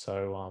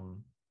 So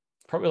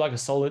probably like a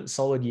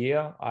solid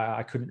year.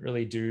 I couldn't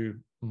really do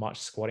much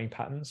squatting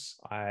patterns.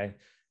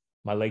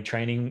 My leg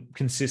training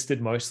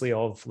consisted mostly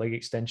of leg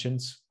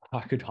extensions.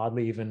 I could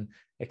hardly even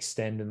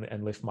extend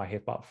and lift my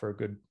hip up for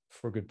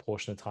a good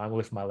portion of time,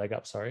 lift my leg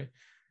up, sorry.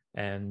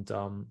 And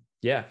so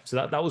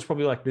that was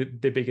probably like the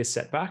biggest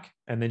setback.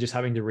 And then just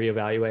having to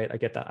reevaluate, I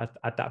get that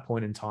at that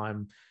point in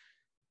time,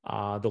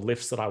 the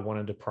lifts that I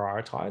wanted to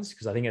prioritize,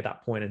 because I think at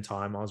that point in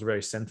time I was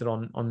very centered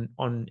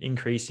on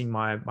increasing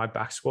my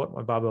back squat,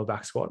 my barbell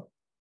back squat,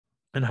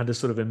 and had to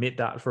sort of omit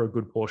that for a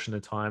good portion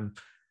of time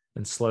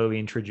and slowly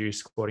introduce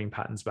squatting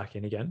patterns back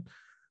in again.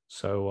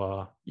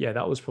 So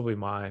that was probably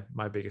my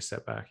biggest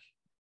setback.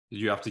 Did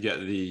you have to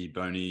get the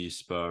bony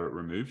spur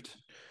removed?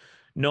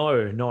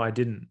 No, I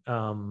didn't.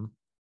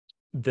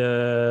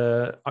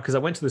 Because I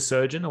went to the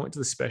surgeon, I went to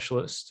the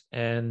specialist,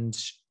 and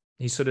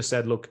he sort of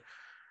said, look,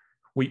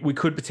 we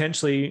could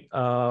potentially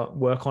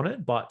work on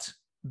it, but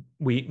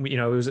it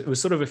was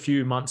sort of a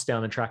few months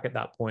down the track at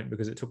that point,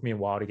 because it took me a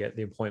while to get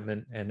the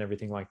appointment and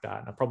everything like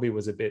that. And I probably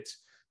was a bit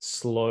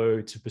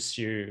slow to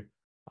pursue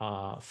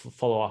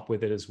follow up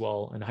with it as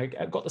well. And I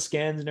got the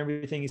scans and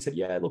everything. He said,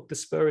 yeah, look, the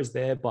spur is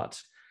there,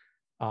 but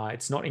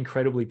it's not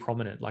incredibly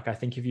prominent. Like, I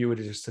think if you were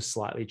to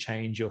slightly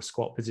change your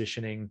squat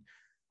positioning,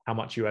 how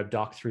much you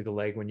abduct through the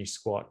leg when you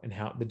squat, and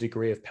how the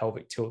degree of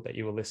pelvic tilt that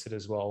you elicit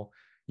as well,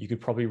 you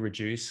could probably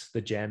reduce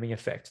the jamming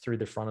effect through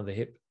the front of the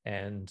hip.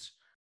 And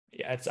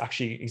yeah, it's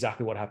actually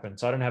exactly what happened.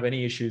 So I don't have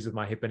any issues with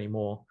my hip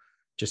anymore,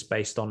 just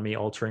based on me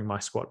altering my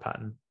squat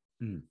pattern.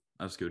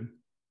 That's good.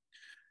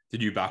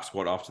 Did you back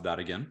squat after that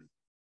again?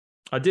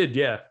 I did,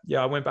 yeah.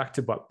 I went back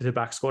to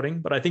back squatting,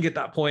 but I think at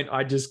that point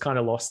I just kind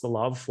of lost the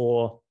love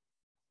for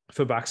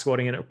back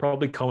squatting, and it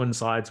probably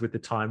coincides with the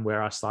time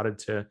where I started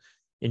to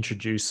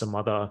introduce some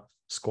other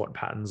squat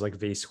patterns like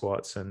V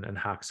squats and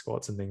hack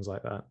squats and things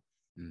like that.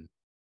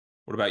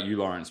 What about you,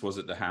 Lawrence? Was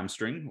it the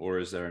hamstring, or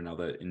is there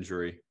another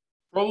injury?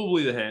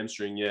 Probably the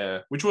hamstring,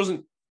 yeah, which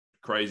wasn't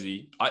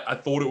crazy. I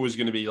thought it was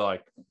going to be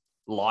like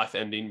life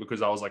ending,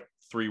 because I was like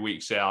 3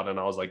 weeks out and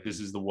I was like, this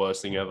is the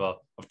worst thing ever.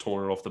 I've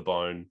torn it off the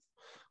bone.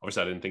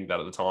 Obviously, I didn't think that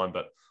at the time,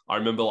 but I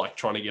remember like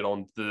trying to get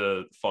on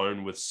the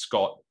phone with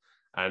Scott,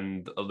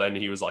 and then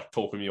he was like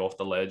talking me off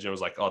the ledge, and I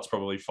was like, oh, it's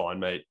probably fine,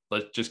 mate.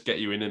 Let's just get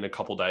you in a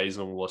couple of days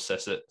and we'll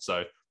assess it.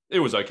 So it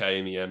was okay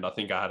in the end. I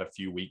think I had a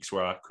few weeks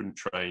where I couldn't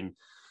train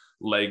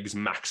legs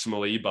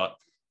maximally, but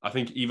I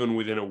think even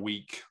within a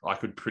week, I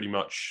could pretty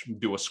much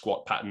do a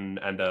squat pattern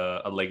and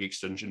a leg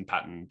extension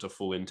pattern to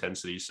full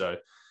intensity. So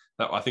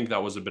I think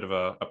that was a bit of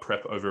a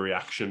prep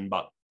overreaction.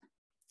 But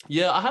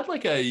yeah, I had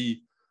like a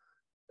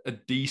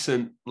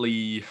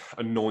decently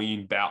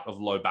annoying bout of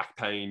low back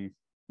pain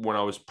when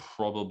I was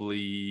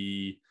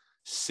probably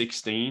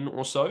 16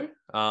 or so,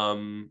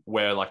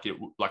 where like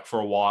for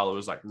a while it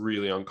was like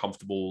really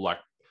uncomfortable, like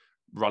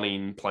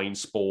running, playing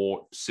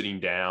sport, sitting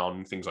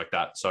down, things like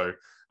that. So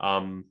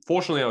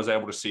fortunately I was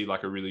able to see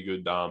like a really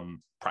good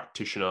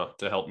practitioner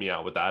to help me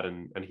out with that,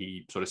 and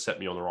he sort of set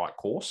me on the right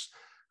course.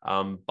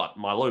 But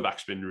my low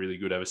back's been really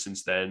good ever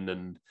since then.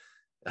 And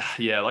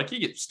yeah, like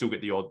you still get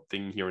the odd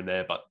thing here and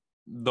there, but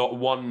the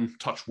one,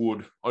 touch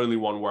wood, only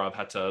one where I've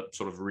had to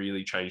sort of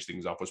really change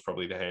things up was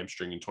probably the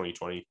hamstring in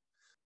 2020.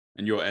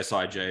 And your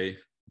SIJ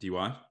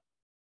DY?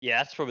 Yeah,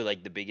 that's probably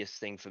like the biggest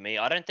thing for me.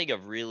 I don't think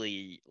I've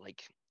really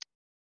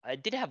I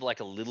did have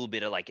like a little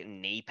bit of like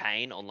knee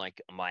pain on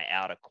like my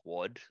outer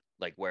quad,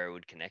 like where it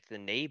would connect the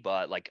knee,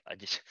 but like I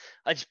just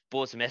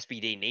bought some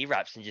SBD knee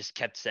wraps and just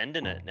kept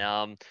sending it.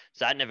 So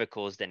that never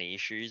caused any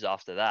issues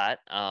after that.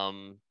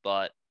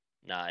 But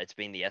No, it's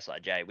been the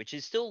SIJ, which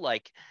is still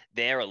like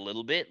there a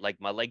little bit.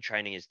 Like my leg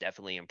training has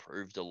definitely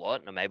improved a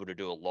lot and I'm able to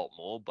do a lot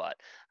more, but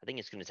I think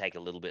it's going to take a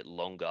little bit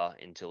longer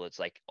until it's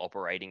like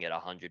operating at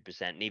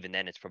 100%. And even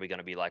then, it's probably going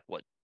to be like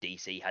what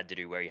DC had to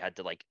do, where he had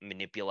to like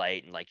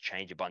manipulate and like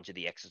change a bunch of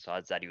the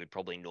exercise that he would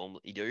probably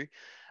normally do,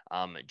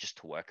 just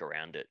to work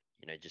around it,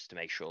 just to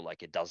make sure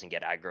like it doesn't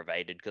get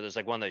aggravated. Because it's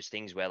like one of those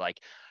things where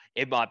like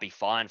it might be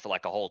fine for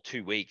like a whole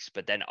 2 weeks,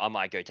 but then I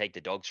might go take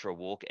the dogs for a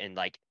walk and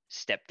like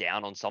step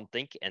down on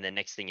something, and then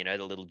next thing you know,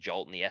 the little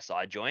jolt in the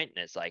SI joint,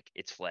 and it's like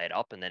it's flared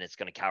up, and then it's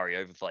going to carry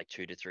over for like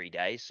 2 to 3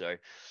 days. So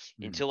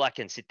until I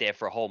can sit there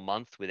for a whole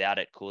month without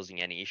it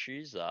causing any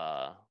issues,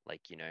 I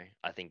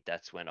think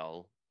that's when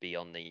I'll be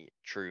on the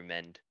true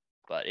mend.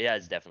 But it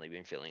has definitely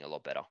been feeling a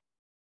lot better.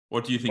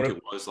 What do you think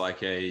it was,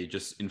 like a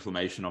just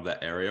inflammation of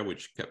that area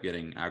which kept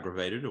getting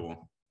aggravated, or?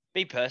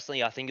 Me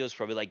personally, I think it was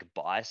probably like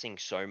biasing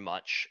so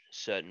much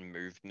certain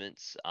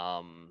movements,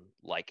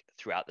 like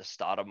throughout the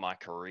start of my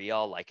career.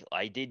 Like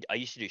I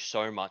used to do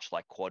so much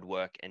like quad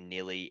work and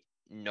nearly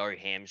no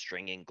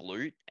hamstring and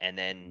glute. And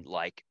then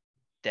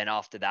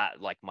after that,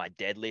 like my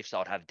deadlifts, I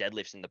would have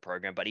deadlifts in the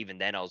program. But even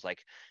then I was like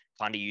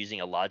kind of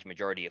using a large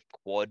majority of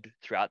quad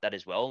throughout that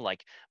as well.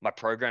 Like my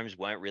programs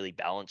weren't really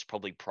balanced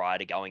probably prior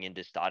to going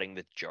into starting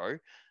with Joe.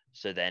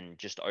 So then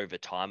just over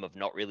time of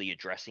not really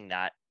addressing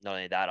that, not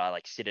only that, I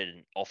like sit at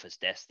an office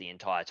desk the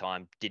entire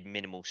time, did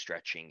minimal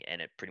stretching,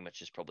 and it pretty much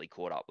just probably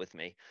caught up with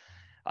me.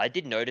 I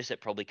did notice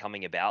it probably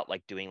coming about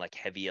like doing like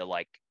heavier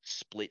like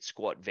split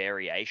squat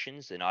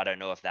variations, and I don't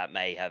know if that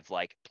may have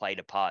like played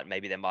a part.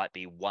 Maybe there might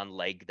be one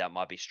leg that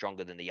might be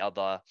stronger than the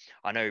other.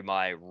 I know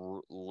my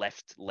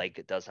left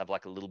leg does have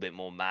like a little bit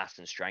more mass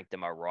and strength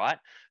than my right,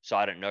 so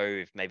I don't know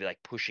if maybe like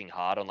pushing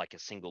hard on like a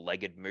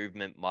single-legged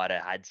movement might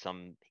have had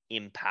some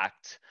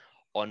impact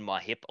on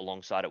my hip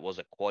alongside it was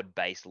a quad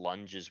based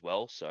lunge as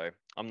well. So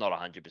I'm not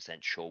 100%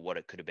 sure what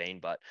it could have been,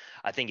 but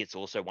I think it's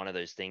also one of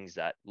those things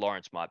that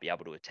Lawrence might be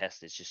able to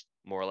attest. It's just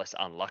more or less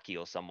unlucky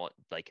or somewhat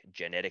like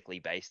genetically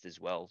based as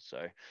well.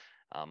 So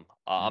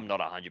I'm not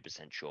 100%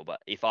 sure, but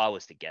if I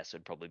was to guess,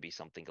 it'd probably be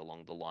something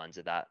along the lines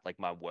of that, like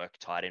my work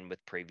tied in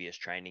with previous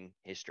training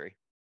history.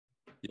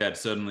 Yeah,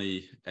 it's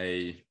certainly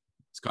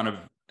it's kind of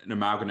an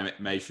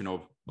amalgamation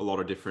of a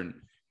lot of different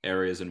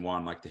areas in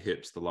one, like the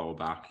hips, the lower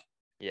back.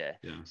 Yeah.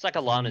 It's like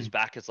Alana's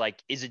back. It's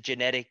like, is it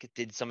genetic?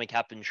 Did something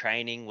happen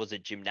training? Was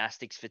it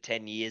gymnastics for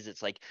 10 years?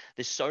 It's like,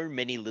 there's so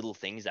many little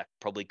things that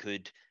probably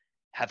could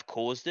have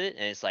caused it.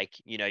 And it's like,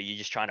 you're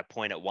just trying to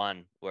point at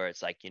one where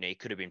it's like, it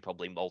could have been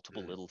probably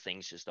multiple little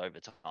things just over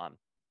time.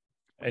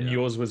 And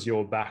yours was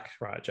your back,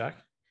 right,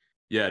 Jack?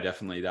 Yeah,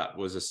 definitely. That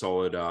was a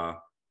solid,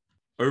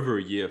 over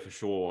a year for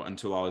sure,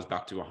 until I was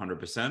back to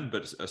 100%,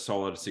 but a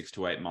solid 6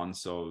 to 8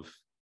 months of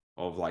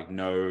like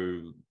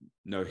no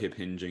hip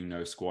hinging,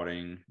 no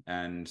squatting,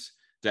 and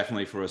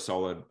definitely for a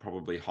solid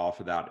probably half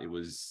of that it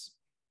was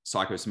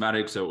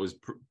psychosomatic. So it was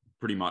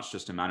pretty much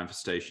just a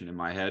manifestation in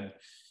my head.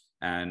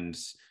 And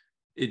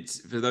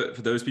it's for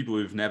those people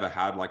who've never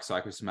had like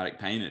psychosomatic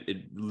pain, it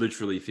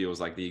literally feels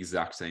like the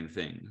exact same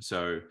thing.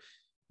 So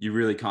you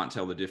really can't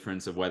tell the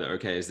difference of whether,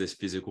 okay, is this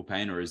physical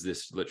pain or is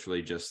this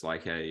literally just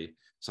like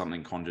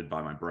something conjured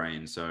by my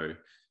brain. So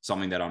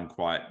something that I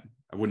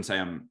wouldn't say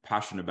I'm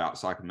passionate about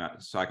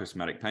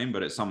psychosomatic pain,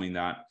 but it's something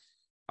that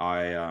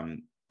I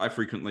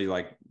frequently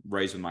like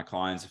raise with my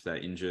clients if they're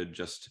injured,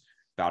 just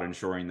about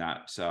ensuring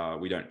that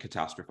we don't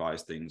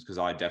catastrophize things, because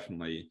I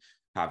definitely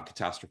have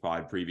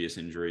catastrophized previous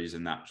injuries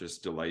and that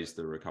just delays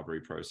the recovery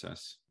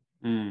process.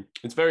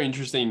 It's very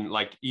interesting,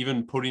 like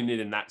even putting it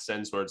in that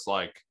sense where it's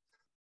like,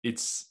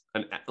 because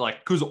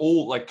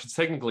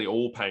technically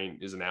all pain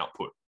is an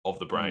output of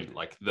the brain.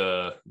 Like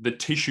the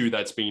tissue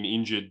that's been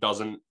injured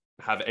doesn't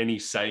have any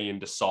say in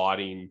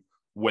deciding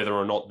whether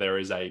or not there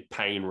is a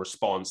pain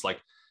response. Like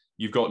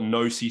you've got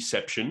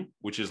nociception,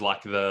 which is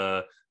like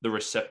the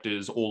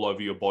receptors all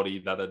over your body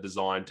that are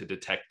designed to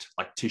detect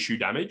like tissue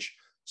damage.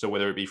 So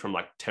whether it be from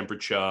like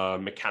temperature,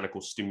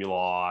 mechanical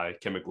stimuli,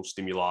 chemical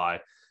stimuli,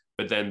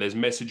 but then there's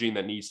messaging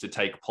that needs to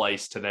take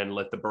place to then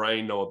let the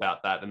brain know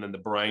about that. And then the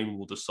brain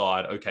will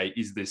decide, okay,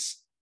 is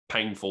this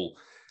painful?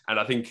 And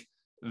I think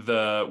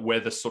where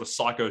the sort of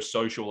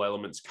psychosocial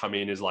elements come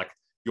in is like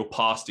your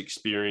past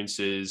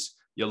experiences,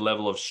 your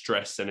level of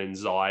stress and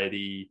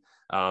anxiety,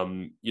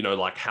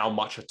 like how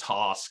much a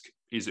task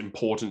is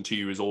important to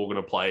you is all going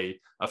to play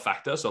a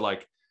factor. So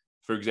like,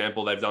 for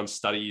example, they've done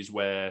studies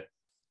where,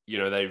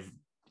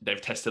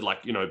 they've tested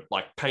like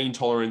pain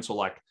tolerance or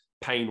like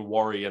pain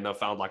worry, and they've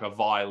found like a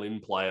violin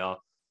player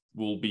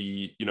will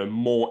be,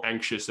 more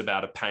anxious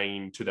about a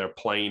pain to their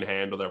playing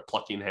hand or their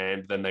plucking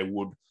hand than they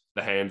would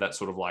the hand that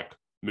sort of like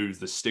moves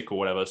the stick or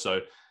whatever.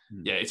 So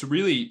yeah, it's a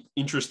really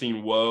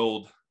interesting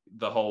world,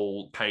 the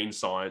whole pain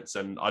science.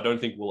 And I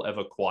don't think we'll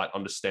ever quite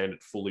understand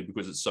it fully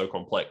because it's so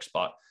complex.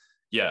 But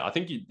yeah, I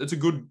think it's a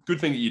good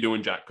thing that you're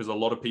doing, Jack, because a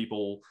lot of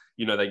people,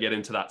 they get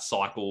into that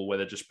cycle where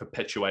they're just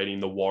perpetuating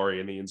the worry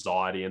and the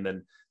anxiety, and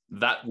then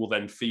that will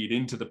then feed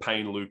into the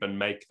pain loop and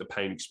make the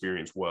pain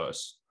experience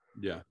worse.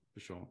 Yeah. for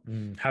sure.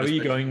 How are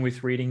you going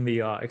with reading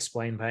the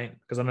Explain Pain?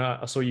 Because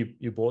I saw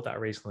you bought that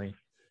recently.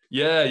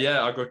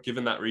 Yeah, I got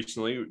given that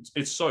recently.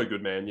 It's so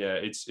good, man. Yeah,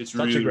 it's Such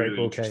really, a great really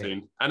book,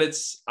 interesting. And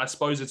I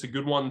suppose it's a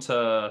good one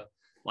to,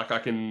 like, I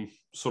can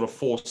sort of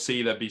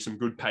foresee there'd be some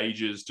good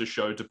pages to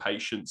show to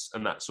patients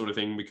and that sort of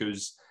thing,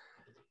 because,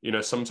 you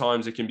know,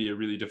 sometimes it can be a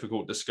really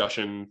difficult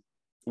discussion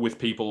with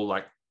people,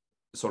 like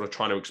sort of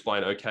trying to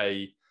explain,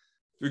 okay,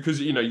 because,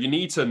 you know, you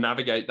need to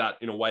navigate that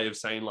in a way of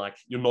saying, like,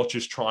 you're not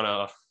just trying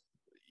to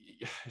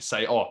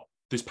say, oh,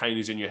 this pain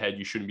is in your head,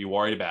 you shouldn't be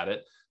worried about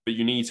it. But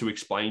you need to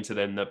explain to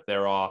them that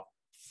there are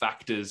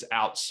factors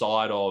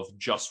outside of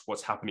just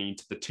what's happening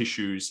to the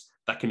tissues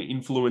that can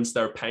influence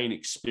their pain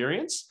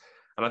experience.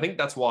 And I think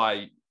that's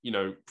why, you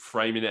know,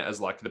 framing it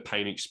as like the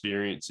pain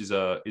experience is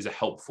a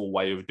helpful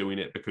way of doing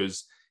it,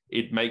 because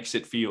it makes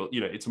it feel, you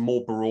know, it's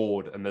more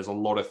broad and there's a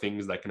lot of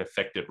things that can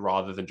affect it,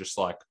 rather than just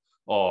like,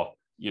 oh,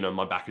 you know,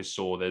 my back is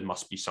sore, there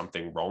must be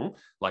something wrong.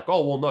 Like,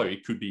 oh, well, no,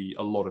 it could be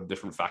a lot of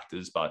different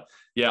factors. But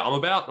yeah, I'm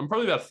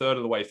probably about a third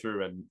of the way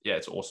through, and yeah,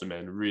 it's awesome,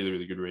 man. Really,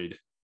 really good read.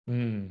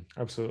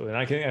 Absolutely. And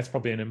I think that's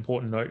probably an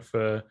important note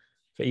for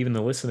even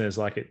the listeners.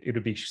 Like, it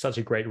would be such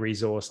a great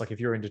resource. Like, if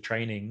you're into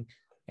training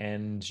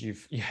and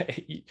you've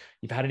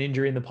had an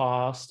injury in the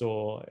past,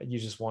 or you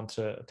just want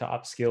to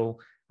upskill,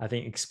 I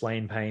think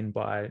Explain Pain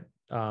by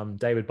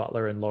David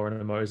Butler and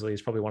Lauren Mosley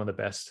is probably one of the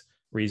best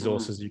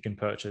resources you can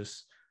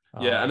purchase.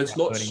 Yeah, and it's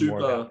not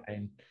super.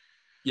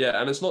 Yeah,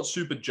 and it's not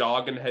super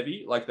jargon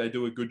heavy. Like, they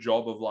do a good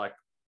job of, like,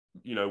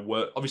 you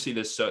know, obviously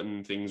there's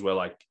certain things where,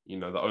 like, you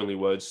know, the only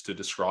words to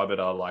describe it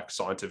are like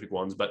scientific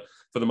ones, but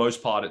for the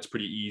most part, it's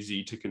pretty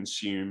easy to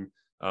consume,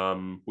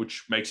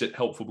 which makes it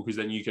helpful, because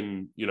then you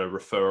can, you know,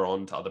 refer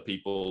on to other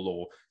people,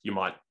 or you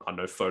might, I don't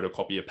know,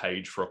 photocopy a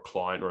page for a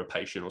client or a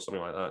patient or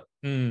something like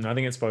that. I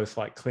think it's both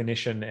like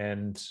clinician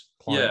and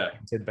client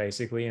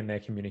basically in their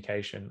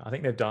communication. I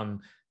think they've done.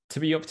 To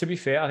be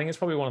fair, I think it's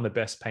probably one of the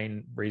best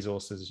pain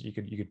resources you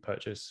could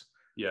purchase.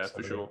 Yeah,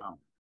 for sure.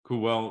 Cool.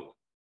 Well,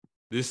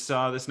 this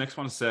next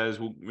one says,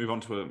 we'll move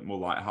on to a more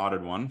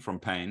lighthearted one from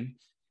Pain,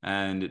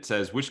 and it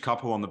says, which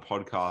couple on the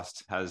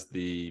podcast has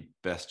the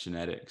best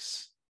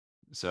genetics?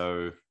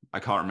 So I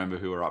can't remember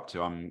who we're up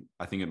to.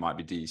 I think it might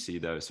be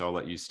DC though, so I'll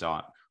let you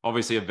start.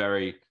 Obviously, a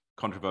very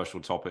controversial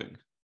topic.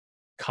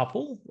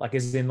 Couple, like,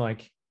 as in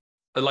like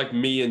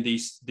me and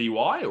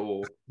DY,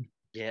 or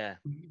yeah.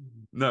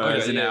 No,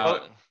 as in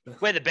our.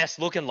 We're the best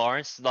looking,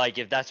 Lawrence. Like,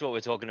 if that's what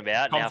we're talking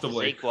about. Now,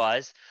 physique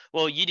wise,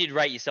 well, you did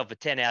rate yourself a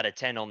 10 out of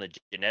 10 on the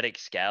genetic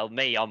scale.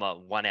 Me, I'm a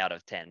 1 out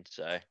of 10.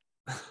 So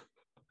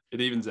it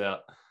evens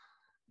out.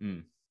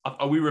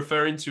 Are we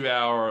referring to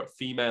our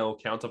female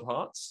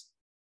counterparts?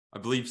 I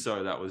believe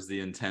so. That was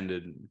the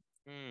intended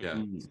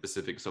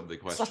specifics of the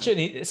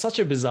question. Such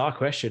a bizarre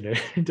question,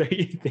 don't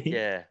you think?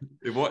 Yeah.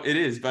 It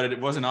is, but it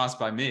wasn't asked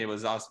by me. It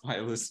was asked by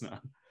a listener.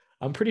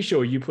 I'm pretty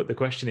sure you put the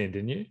question in,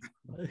 didn't you?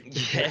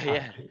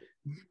 Yeah.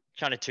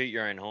 Trying to toot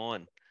your own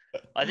horn.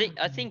 I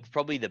think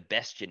probably the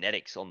best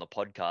genetics on the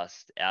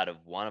podcast out of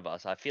one of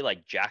us. I feel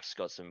like Jack's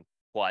got some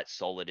quite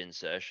solid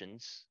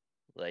insertions.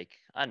 Like,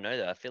 I don't know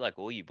though. I feel like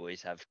all you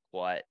boys have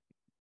quite.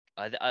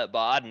 But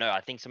I don't know.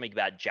 I think something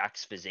about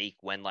Jack's physique,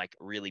 when like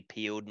really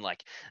peeled and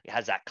like it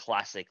has that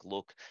classic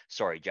look.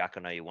 Sorry, Jack,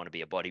 I know you want to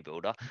be a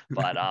bodybuilder,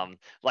 but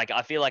like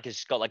I feel like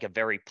it's got like a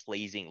very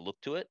pleasing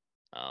look to it.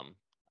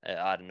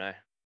 I don't know.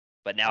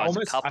 But now as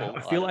a couple,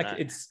 I feel like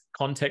it's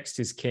context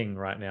is king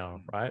right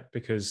now, right?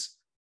 Because,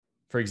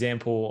 for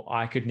example,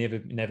 I could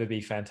never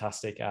be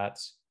fantastic at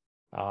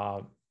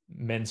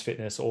men's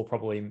fitness or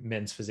probably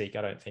men's physique,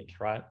 I don't think,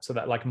 right? So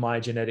that, like, my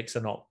genetics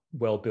are not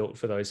well built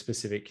for those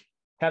specific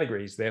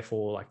categories.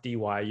 Therefore, like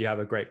DY, you have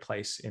a great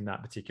place in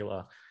that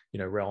particular, you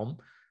know, realm.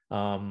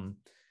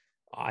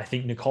 I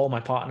think Nicole, my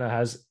partner,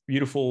 has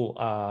beautiful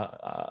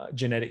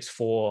genetics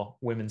for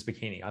women's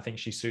bikini. I think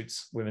she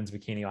suits women's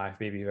bikini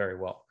IFBB very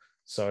well.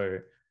 So,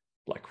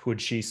 like, would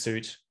she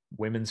suit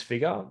women's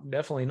figure?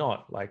 Definitely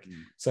not. Like,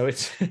 so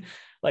it's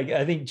like,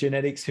 I think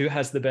genetics, who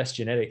has the best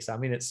genetics? I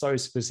mean, it's so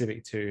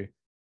specific to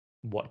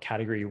what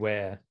category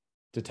we're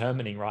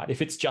determining, right?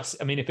 If it's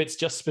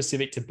just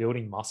specific to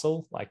building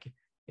muscle, like,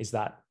 is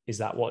that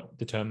what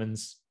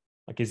determines,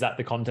 like, is that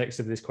the context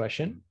of this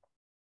question?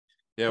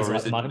 Yeah. Or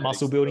is it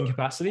muscle building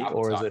capacity,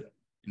 or is it?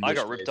 I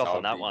got ripped off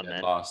on that one,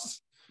 man.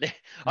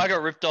 I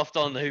got ripped off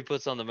on who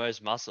puts on the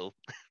most muscle.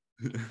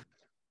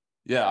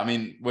 Yeah, I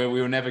mean, we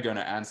were never going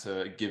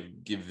to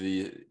give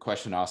the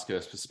question asker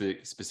a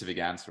specific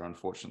answer,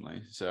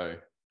 unfortunately. So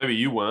maybe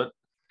you weren't.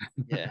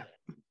 Yeah.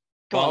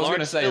 Well, I was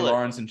going to say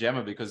Lawrence and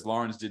Gemma, because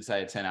Lawrence did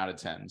say a 10 out of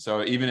 10.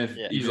 So even if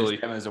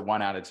Gemma is a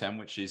 1 out of 10,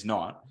 which she's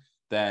not,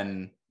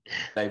 then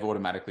they've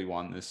automatically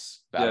won this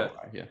battle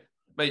right here.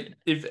 Mate,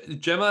 if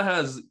Gemma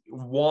has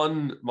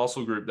one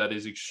muscle group that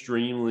is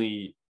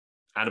extremely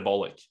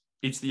anabolic,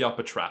 it's the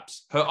upper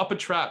traps. Her upper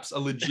traps are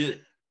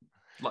legit.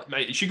 Like,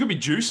 mate, she could be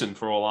juicing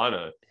for all I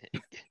know.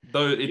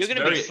 Though it's You're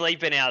going to be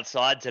sleeping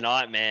outside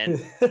tonight, man.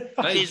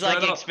 Mate, she's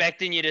like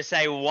expecting you to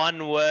say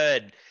one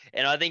word,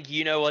 and I think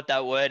you know what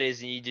that word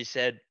is, and you just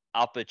said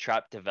upper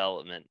trap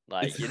development.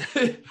 Like, you know,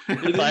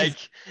 it like,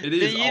 is. It do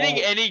is. you think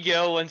any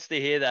girl wants to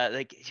hear that?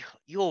 Like,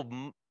 your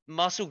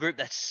muscle group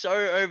that's so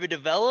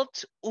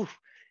overdeveloped, ooh,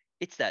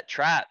 it's that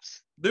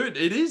traps. Dude,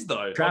 it is though.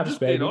 I'm Traps, just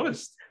being baby.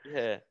 honest.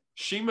 Yeah.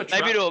 Shima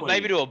Maybe trap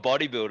maybe queen. to a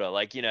bodybuilder,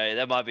 like, you know,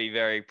 that might be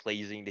very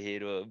pleasing to hear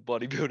to a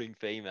bodybuilding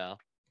female.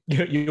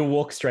 You'll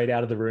walk straight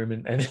out of the room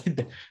and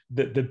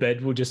the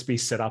bed will just be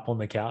set up on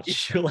the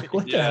couch. You're like,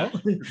 what the Yeah.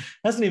 hell?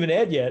 Hasn't even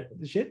aired yet.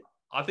 Shit.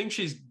 I think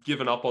she's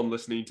given up on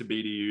listening to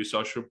BDU,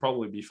 so she'll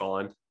probably be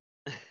fine.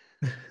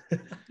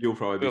 You'll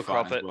probably be We'll fine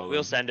crop as it. well. We'll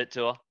then. send it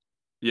to her.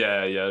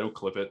 Yeah, it'll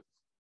clip it.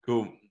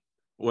 Cool.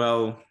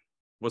 Well,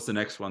 what's the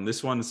next one?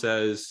 This one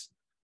says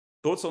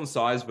thoughts on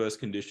size versus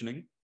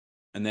conditioning.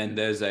 And then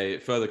there's a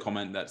further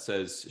comment that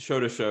says, show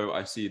to show,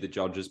 I see the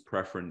judge's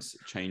preference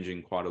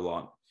changing quite a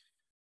lot.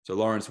 So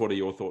Lawrence, what are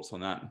your thoughts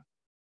on that?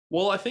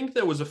 Well, I think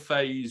there was a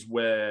phase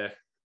where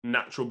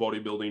natural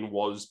bodybuilding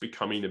was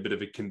becoming a bit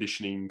of a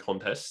conditioning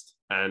contest.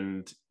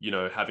 And, you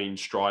know, having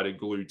strided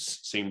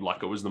glutes seemed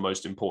like it was the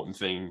most important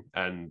thing.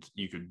 And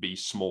you could be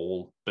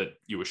small, but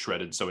you were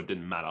shredded, so it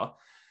didn't matter.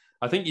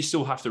 I think you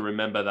still have to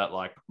remember that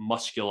like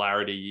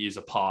muscularity is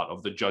a part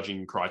of the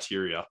judging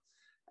criteria.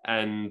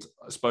 And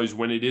I suppose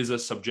when it is a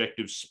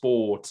subjective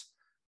sport,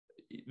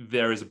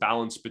 there is a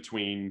balance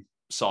between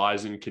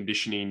size and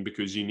conditioning,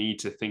 because you need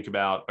to think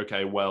about,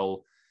 okay,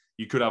 well,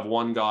 you could have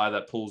one guy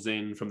that pulls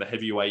in from the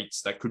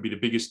heavyweights that could be the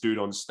biggest dude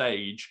on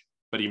stage,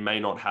 but he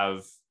may not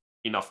have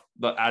enough,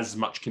 as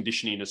much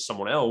conditioning as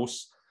someone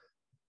else,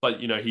 but,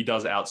 you know, he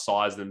does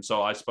outsize them.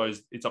 So I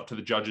suppose it's up to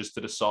the judges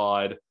to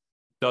decide,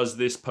 does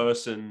this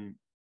person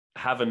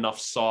have enough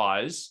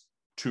size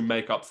to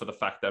make up for the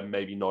fact that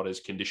maybe not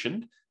as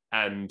conditioned?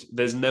 And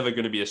there's never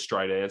going to be a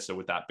straight answer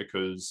with that,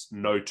 because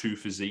no two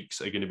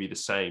physiques are going to be the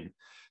same.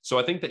 So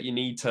I think that you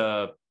need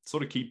to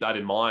sort of keep that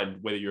in mind,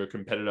 whether you're a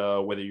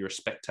competitor, whether you're a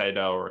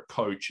spectator or a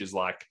coach, is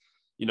like,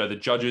 you know, the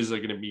judges are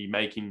going to be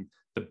making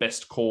the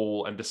best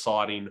call and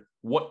deciding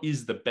what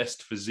is the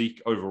best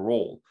physique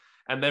overall.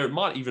 And they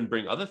might even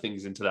bring other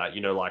things into that,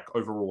 you know, like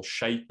overall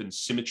shape and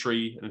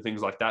symmetry and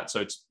things like that.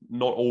 So it's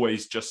not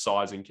always just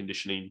size and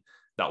conditioning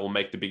that will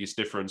make the biggest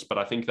difference. But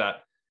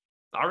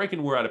I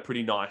reckon we're at a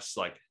pretty nice,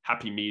 like,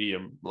 happy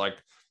medium.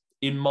 Like,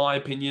 in my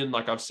opinion,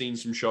 like, I've seen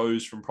some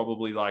shows from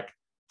probably like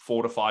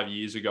 4 to 5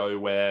 years ago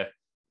where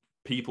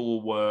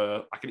people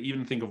were, I can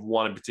even think of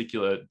one in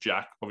particular,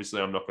 Jack,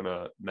 obviously I'm not going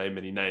to name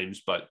any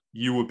names, but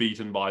you were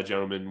beaten by a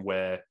gentleman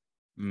where,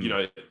 you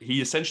know,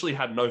 he essentially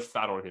had no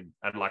fat on him.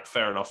 And like,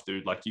 fair enough,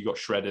 dude, like, you got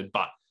shredded,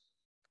 but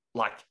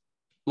like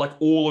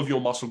all of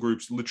your muscle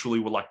groups literally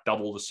were like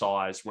double the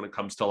size when it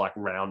comes to like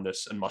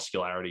roundness and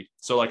muscularity.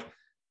 So like,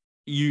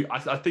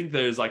 I think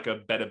there's like a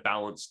better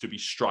balance to be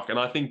struck. And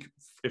I think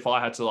if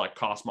I had to like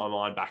cast my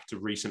mind back to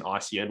recent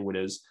ICN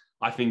winners,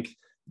 I think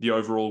the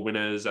overall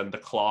winners and the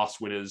class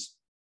winners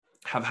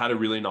have had a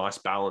really nice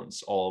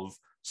balance of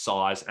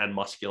size and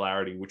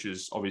muscularity, which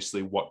is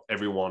obviously what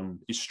everyone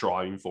is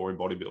striving for in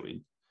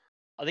bodybuilding.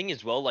 I think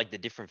as well, like the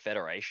different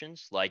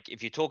federations, like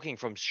if you're talking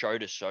from show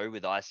to show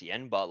with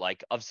ICN, but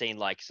like I've seen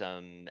like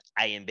some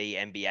A and B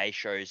NBA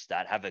shows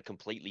that have a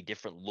completely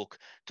different look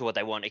to what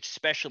they want,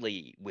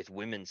 especially with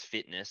women's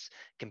fitness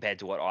compared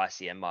to what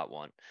ICN might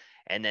want.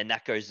 And then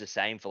that goes the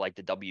same for like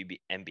the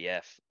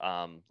WNBF.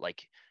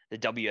 Like the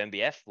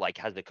WNBF like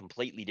has a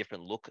completely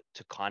different look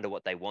to kind of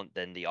what they want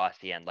than the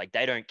ICN. Like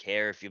they don't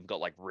care if you've got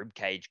like rib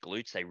cage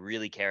glutes. They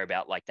really care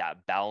about like that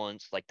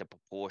balance, like the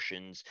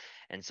proportions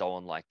and so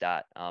on like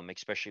that.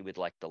 Especially with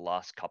like the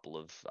last couple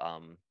of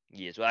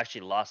years. Well,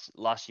 actually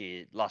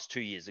last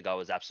 2 years ago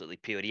was absolutely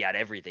pure. He had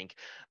everything.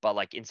 But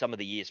like in some of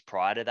the years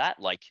prior to that,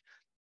 like,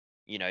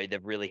 you know,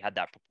 they've really had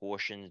that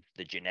proportion,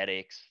 the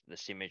genetics, the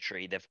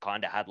symmetry. They've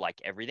kind of had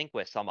like everything,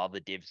 where some other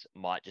divs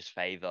might just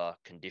favor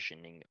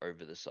conditioning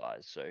over the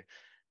size. So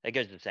that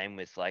goes the same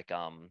with like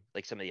some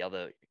of the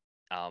other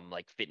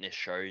like fitness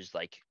shows,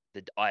 like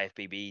the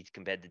IFBB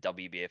compared to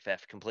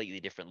WBFF, completely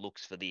different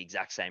looks for the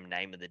exact same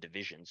name of the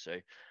division. So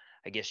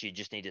I guess you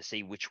just need to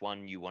see which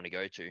one you want to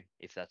go to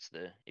if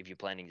you're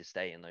planning to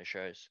stay in those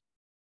shows.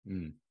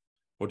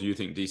 What do you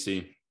think,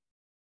 DC?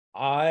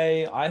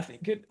 I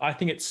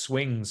think it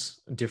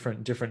swings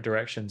different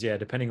directions. Yeah,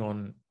 depending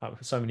on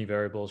so many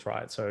variables,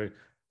 right? So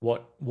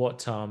what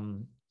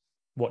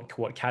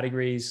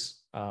categories,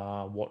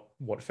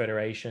 what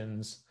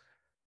federations,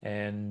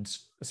 and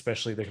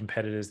especially the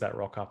competitors that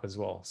rock up as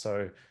well.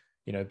 So,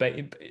 you know,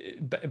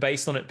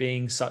 based on it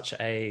being such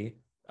a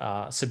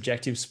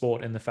subjective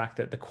sport, and the fact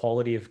that the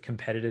quality of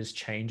competitors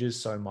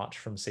changes so much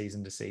from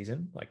season to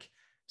season, like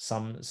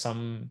some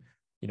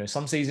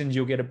seasons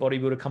you'll get a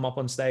bodybuilder come up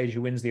on stage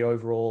who wins the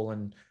overall,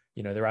 and,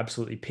 you know, they're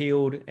absolutely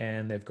peeled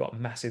and they've got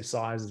massive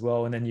size as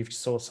well. And then you've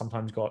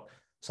sometimes got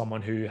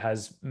someone who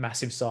has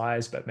massive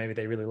size, but maybe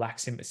they really lack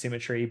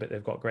symmetry, but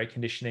they've got great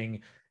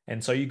conditioning.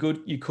 And so you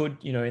could,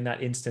 you know, in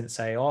that instance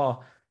say,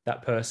 oh,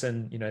 that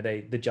person, you know,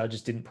 the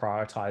judges didn't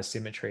prioritize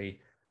symmetry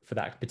for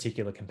that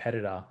particular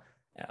competitor.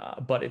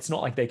 But it's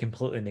not like they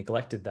completely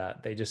neglected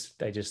that. They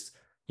just,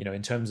 you know,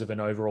 in terms of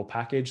an overall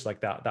package, like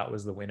that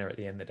was the winner at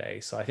the end of the day.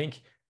 So I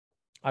think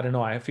I don't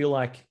know. I feel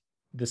like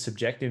the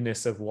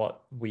subjectiveness of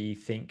what we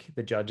think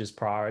the judges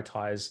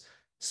prioritize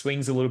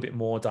swings a little bit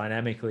more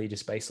dynamically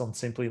just based on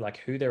simply like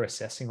who they're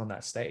assessing on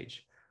that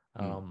stage.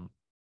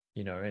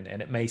 You know, and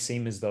it may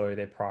seem as though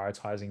they're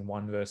prioritizing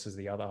one versus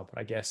the other, but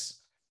I guess,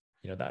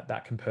 you know,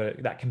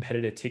 that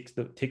competitor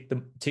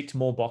ticked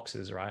more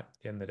boxes, right?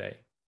 At the end of the day.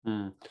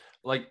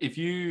 Like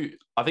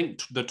I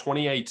think the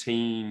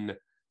 2018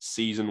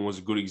 season was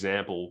a good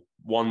example.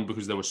 One,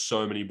 because there were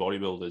so many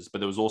bodybuilders, but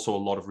there was also a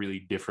lot of really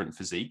different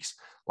physiques.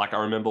 Like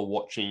I remember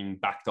watching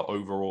back the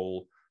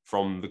overall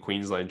from the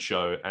Queensland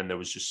show, and there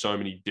was just so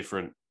many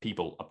different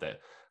people up there.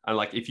 And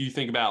like, if you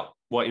think about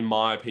what, in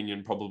my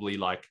opinion, probably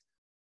like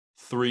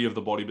 3 of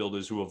the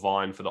bodybuilders who were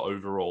vying for the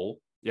overall,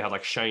 you had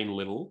like Shane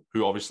Little,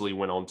 who obviously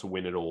went on to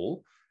win it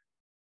all,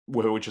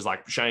 which is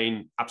like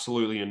Shane,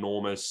 absolutely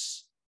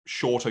enormous,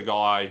 shorter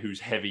guy who's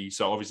heavy.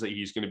 So obviously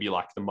he's going to be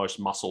like the most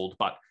muscled,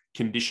 but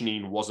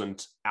conditioning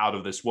wasn't out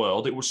of this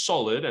world. It was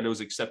solid and it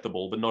was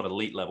acceptable, but not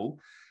elite level.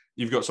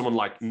 You've got someone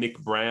like Nick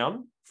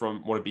Brown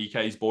from one of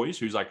BK's boys,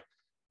 who's like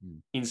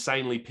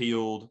insanely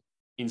peeled,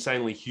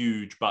 insanely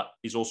huge, but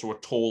is also a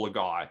taller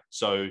guy.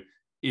 So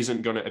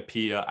isn't going to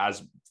appear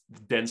as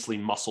densely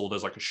muscled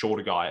as like a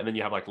shorter guy. And then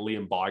you have like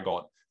Liam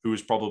Bygot, who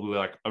is probably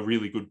like a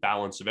really good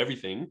balance of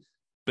everything.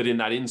 But in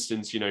that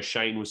instance, you know,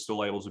 Shane was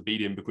still able to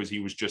beat him because he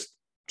was just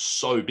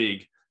so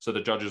big. So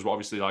the judges were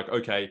obviously like,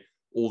 okay,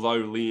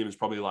 although Liam is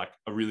probably like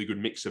a really good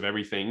mix of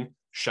everything,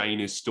 Shane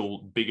is still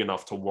big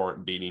enough to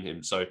warrant beating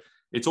him. So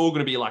it's all going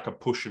to be like a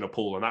push and a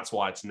pull. And that's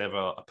why it's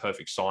never a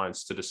perfect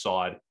science to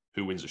decide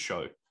who wins a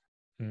show.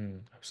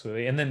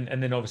 Absolutely. And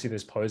then obviously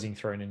there's posing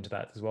thrown into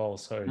that as well.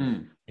 So,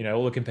 you know,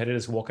 all the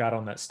competitors walk out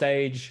on that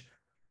stage.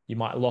 You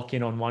might lock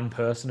in on one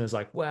person as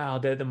like, wow,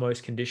 they're the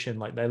most conditioned,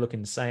 like they look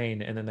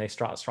insane. And then they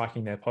start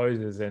striking their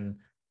poses and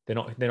they're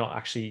not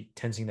actually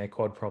tensing their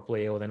quad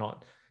properly, or they're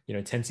not, you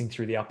know, tensing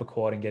through the upper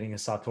quad and getting a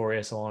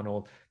sartorius on,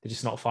 or they're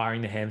just not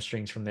firing the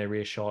hamstrings from their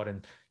rear shot.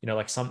 And, you know,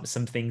 like some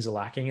things are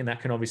lacking, and that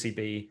can obviously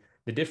be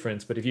the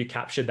difference. But if you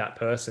captured that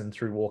person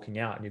through walking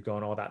out and you've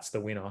gone, oh, that's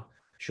the winner,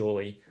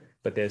 surely,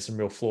 but there's some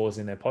real flaws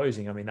in their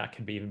posing, I mean, that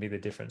could even be the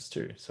difference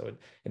too. So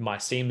it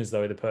might seem as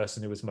though the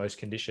person who was most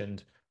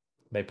conditioned,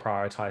 they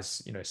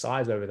prioritize, you know,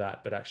 size over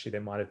that, but actually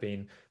there might have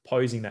been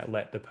posing that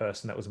let the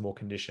person that was more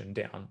conditioned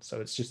down. So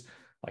it's just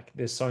like,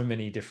 there's so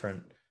many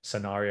different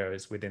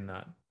scenarios within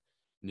that.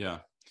 Yeah.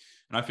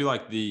 And I feel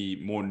like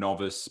the more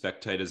novice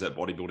spectators at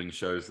bodybuilding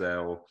shows,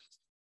 they'll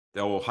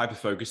hyper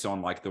focus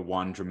on like the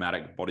one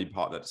dramatic body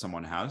part that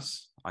someone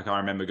has. Like I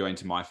remember going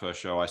to my first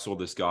show, I saw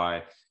this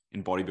guy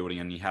in bodybuilding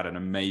and he had an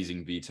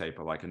amazing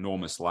V-taper, like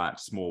enormous lat,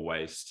 small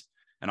waist.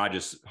 And I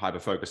just hyper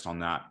focused on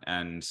that.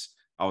 And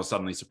I was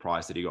suddenly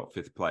surprised that he got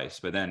 5th place.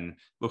 But then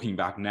looking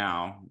back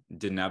now,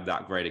 didn't have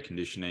that greater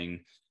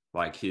conditioning.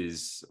 Like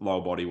his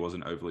lower body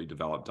wasn't overly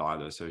developed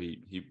either. So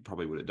he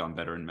probably would have done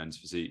better in men's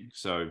physique.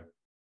 So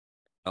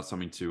that's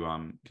something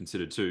to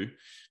consider too.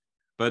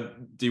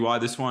 But DY,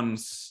 this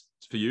one's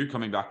for you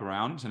coming back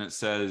around. And it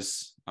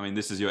says, I mean,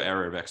 this is your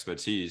area of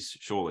expertise,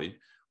 surely.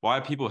 Why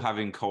are people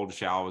having cold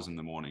showers in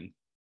the morning?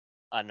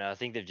 I don't know. I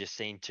think they've just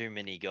seen too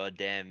many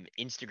goddamn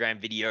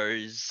Instagram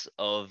videos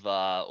of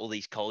all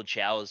these cold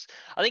showers.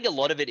 I think a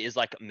lot of it is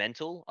like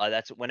mental.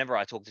 That's whenever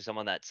I talk to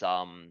someone that's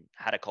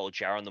had a cold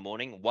shower in the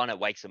morning, one, it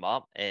wakes them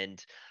up,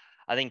 and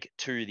I think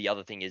two, the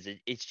other thing is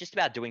it's just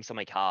about doing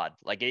something hard.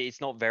 Like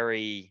it's not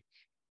very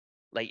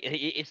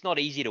it's not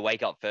easy to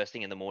wake up first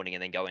thing in the morning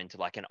and then go into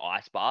like an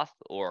ice bath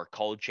or a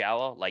cold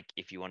shower. Like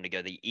if you want to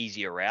go the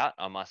easier route,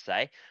 I must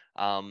say.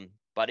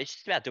 But it's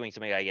just about doing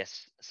something, I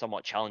guess,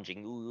 somewhat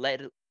challenging.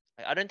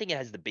 I don't think it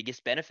has the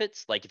biggest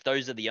benefits. Like if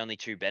those are the only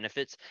 2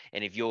 benefits,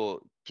 and if you're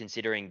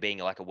considering being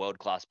like a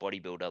world-class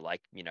bodybuilder,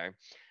 like, you know,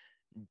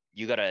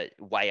 you got to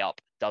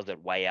does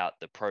it weigh out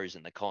the pros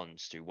and the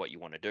cons to what you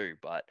want to do?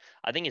 But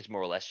I think it's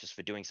more or less just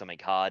for doing something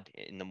hard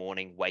in the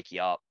morning, wake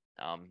you up.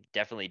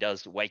 Definitely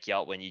does wake you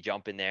up when you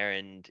jump in there,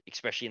 and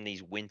especially in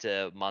these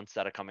winter months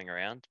that are coming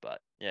around. But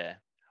yeah,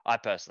 I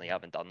personally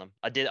haven't done them.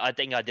 I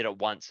think I did it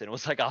once, and it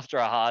was like after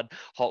a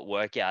hot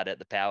workout at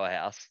the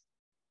powerhouse,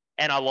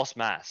 and I lost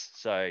mass.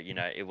 So, you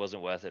know, it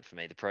wasn't worth it for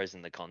me. The pros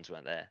and the cons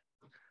weren't there.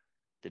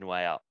 Didn't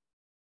weigh up.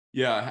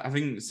 Yeah,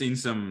 I've seen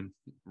some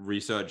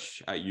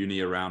research at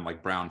uni around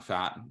like brown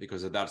fat,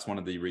 because that's one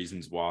of the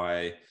reasons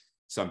why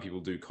some people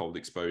do cold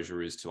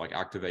exposure, is to like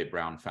activate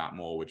brown fat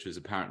more, which is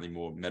apparently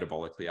more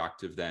metabolically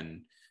active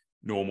than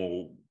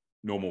normal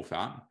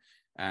fat.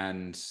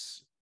 And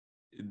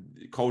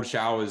cold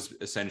showers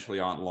essentially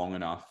aren't long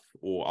enough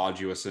or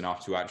arduous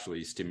enough to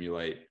actually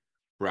stimulate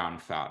brown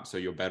fat. So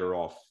you're better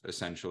off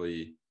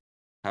essentially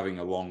having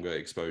a longer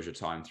exposure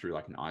time through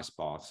like an ice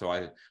bath. So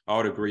I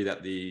would agree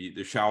that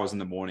the showers in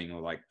the morning are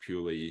like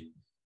purely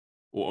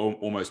or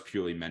almost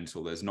purely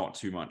mental. There's not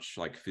too much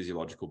like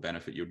physiological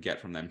benefit you'd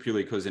get from them,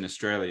 purely because in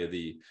Australia,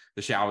 the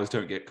showers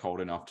don't get cold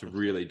enough to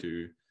really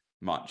do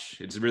much.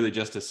 It's really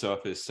just a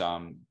surface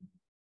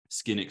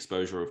skin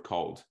exposure of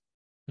cold.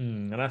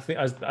 And I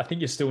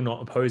think you're still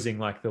not opposing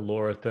like the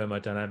law of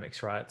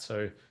thermodynamics, right?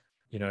 So,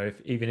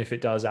 even if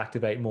it does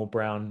activate more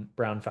brown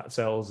fat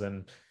cells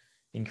and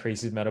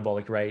increases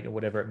metabolic rate or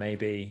whatever it may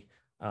be,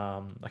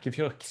 like if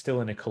you're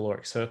still in a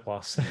caloric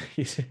surplus,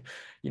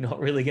 you're not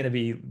really going to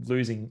be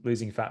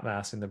losing fat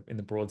mass in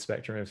the broad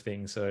spectrum of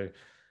things. So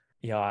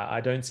yeah, I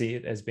don't see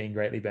it as being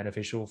greatly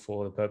beneficial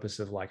for the purpose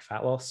of like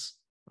fat loss.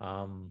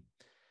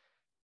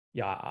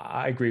 Yeah,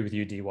 I agree with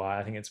you, DY.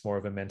 I think it's more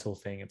of a mental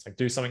thing. It's like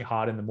do something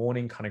hard in the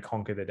morning, kind of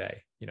conquer the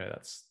day.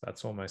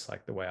 That's almost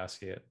like the way I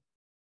see it.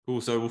 Cool.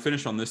 So we'll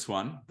finish on this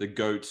one, the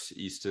GOAT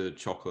Easter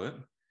chocolate.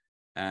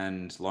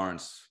 And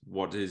Lawrence,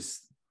 what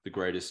is the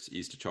greatest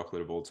Easter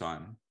chocolate of all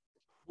time?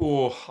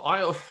 Well,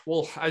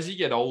 as you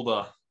get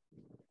older,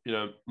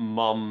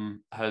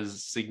 Mum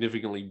has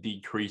significantly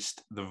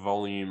decreased the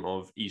volume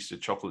of Easter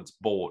chocolates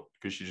bought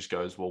because she just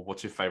goes, well,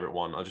 what's your favorite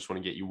one? I just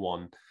want to get you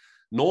one.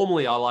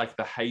 Normally, I like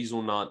the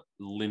hazelnut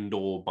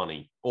Lindor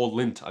bunny, or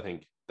Lindt, I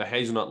think. The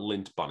hazelnut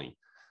Lindt bunny.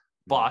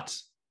 But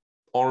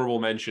honorable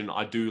mention,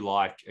 I do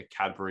like a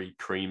Cadbury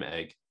cream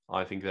egg.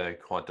 I think they're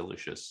quite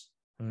delicious.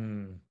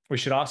 We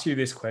should ask you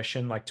this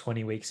question like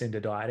 20 weeks into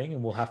dieting,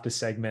 and we'll have to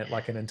segment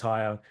like an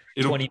entire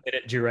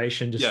 20-minute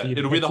duration.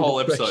 It'll be the whole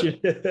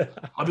episode.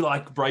 I'll be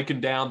like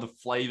breaking down the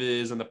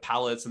flavors and the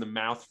palates and the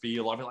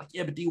mouthfeel. I'll be like,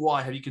 yeah, but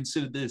DY, have you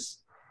considered this?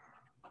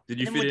 Did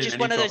you fit in just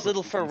one of those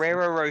little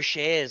Ferrero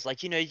Rochers, like,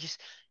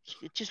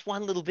 just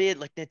one little bit,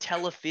 like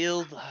Nutella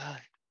filled.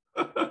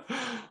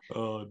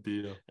 Oh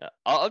dear.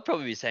 I'd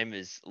probably be the same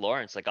as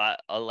Lawrence. Like I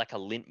like a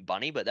Lindt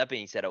bunny, but that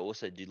being said, I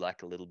also do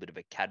like a little bit of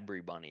a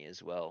Cadbury bunny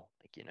as well.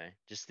 Like,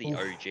 just the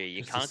OG.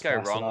 You can't go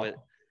wrong with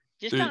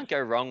can't go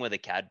wrong with a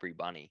Cadbury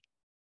bunny.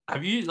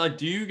 Have you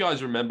do you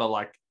guys remember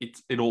like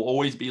it'll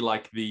always be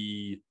like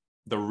the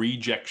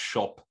reject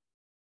shop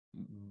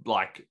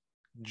like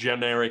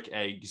generic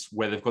eggs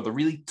where they've got the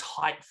really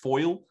tight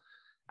foil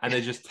and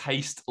they just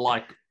taste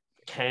like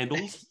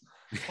candles.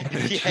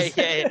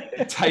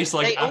 It tastes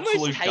like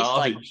absolute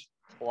garbage. Like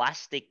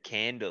plastic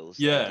candles.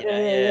 Yeah.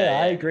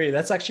 I agree.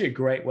 That's actually a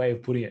great way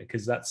of putting it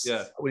because that's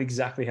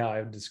exactly how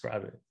I would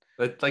describe it.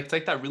 It's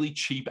like that really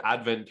cheap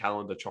advent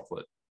calendar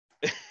chocolate.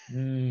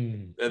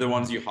 They're the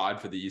ones you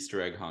hide for the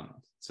Easter egg hunt.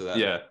 So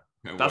that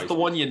that's the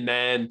one your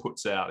nan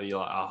puts out and you're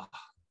like,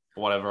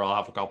 whatever, I'll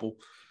have a couple.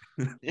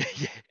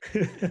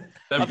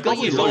 I've got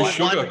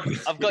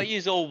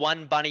you all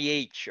one bunny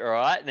each, all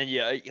right? And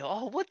then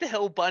what the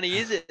hell bunny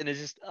is it? And it's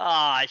just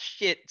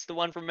shit, it's the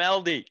one from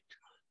Aldi.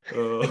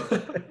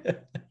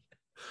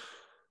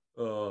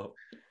 What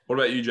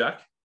about you,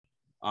 Jack?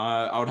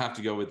 I would have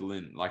to go with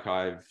Lindt. Like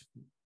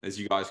as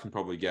you guys can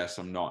probably guess,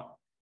 I've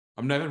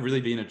never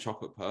really been a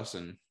chocolate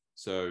person.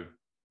 So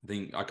I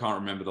think I can't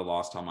remember the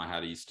last time I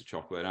had Easter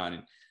chocolate.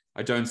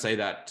 I don't say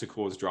that to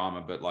cause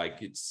drama, but like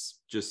it's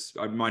just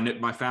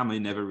my family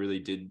never really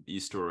did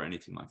Easter or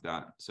anything like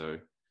that. So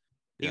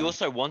he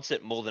also wants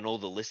it more than all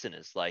the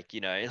listeners. Like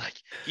you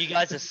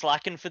guys are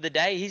slacking for the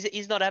day.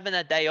 He's not having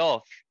that day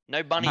off.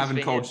 No bunnies. I'm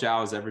having cold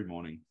showers every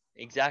morning.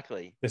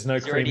 Exactly. There's no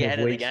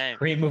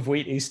cream of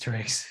wheat Easter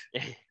eggs.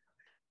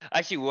 I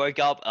actually woke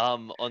up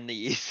on the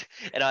East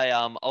and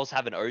I was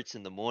having oats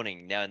in the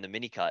morning now in the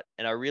mini cut,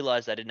 and I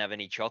realized I didn't have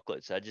any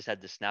chocolate, so I just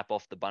had to snap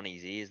off the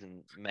bunny's ears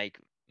and make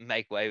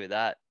way with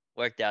that.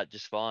 Worked out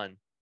just fine.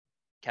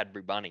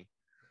 Cadbury bunny.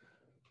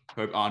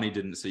 Hope Arnie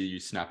didn't see you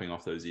snapping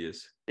off those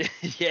ears.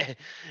 Yeah,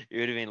 you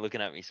would have been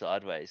looking at me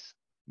sideways.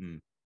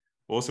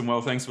 Awesome.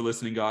 Well, thanks for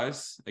listening,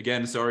 guys.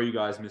 Again, sorry you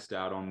guys missed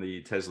out on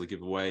the Tesla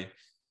giveaway.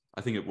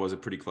 I think it was a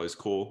pretty close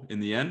call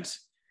in the end.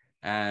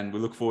 And we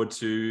look forward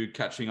to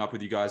catching up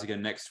with you guys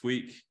again next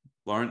week.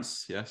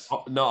 Lawrence, yes?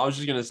 No, I was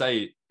just going to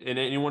say, and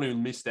anyone who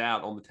missed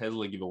out on the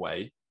Tesla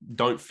giveaway,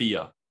 don't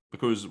fear.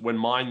 Because when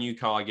my new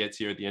car gets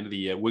here at the end of the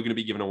year, we're going to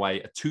be giving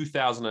away a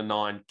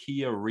 2009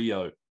 Kia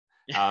Rio.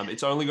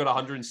 It's only got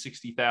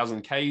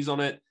 160,000 Ks on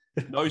it.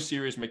 No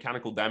serious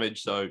mechanical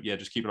damage. So, yeah,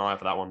 just keep an eye out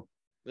for that one.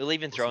 We'll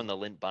even throw in the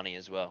Lindt bunny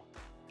as well.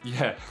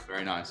 Yeah.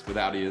 Very nice.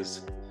 Without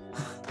ears.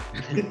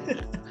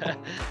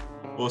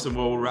 Awesome.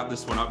 Well, we'll wrap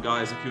this one up,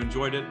 guys. If you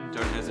enjoyed it,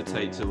 don't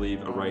hesitate to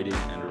leave a rating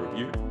and a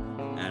review.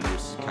 And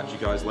we'll catch you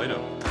guys later.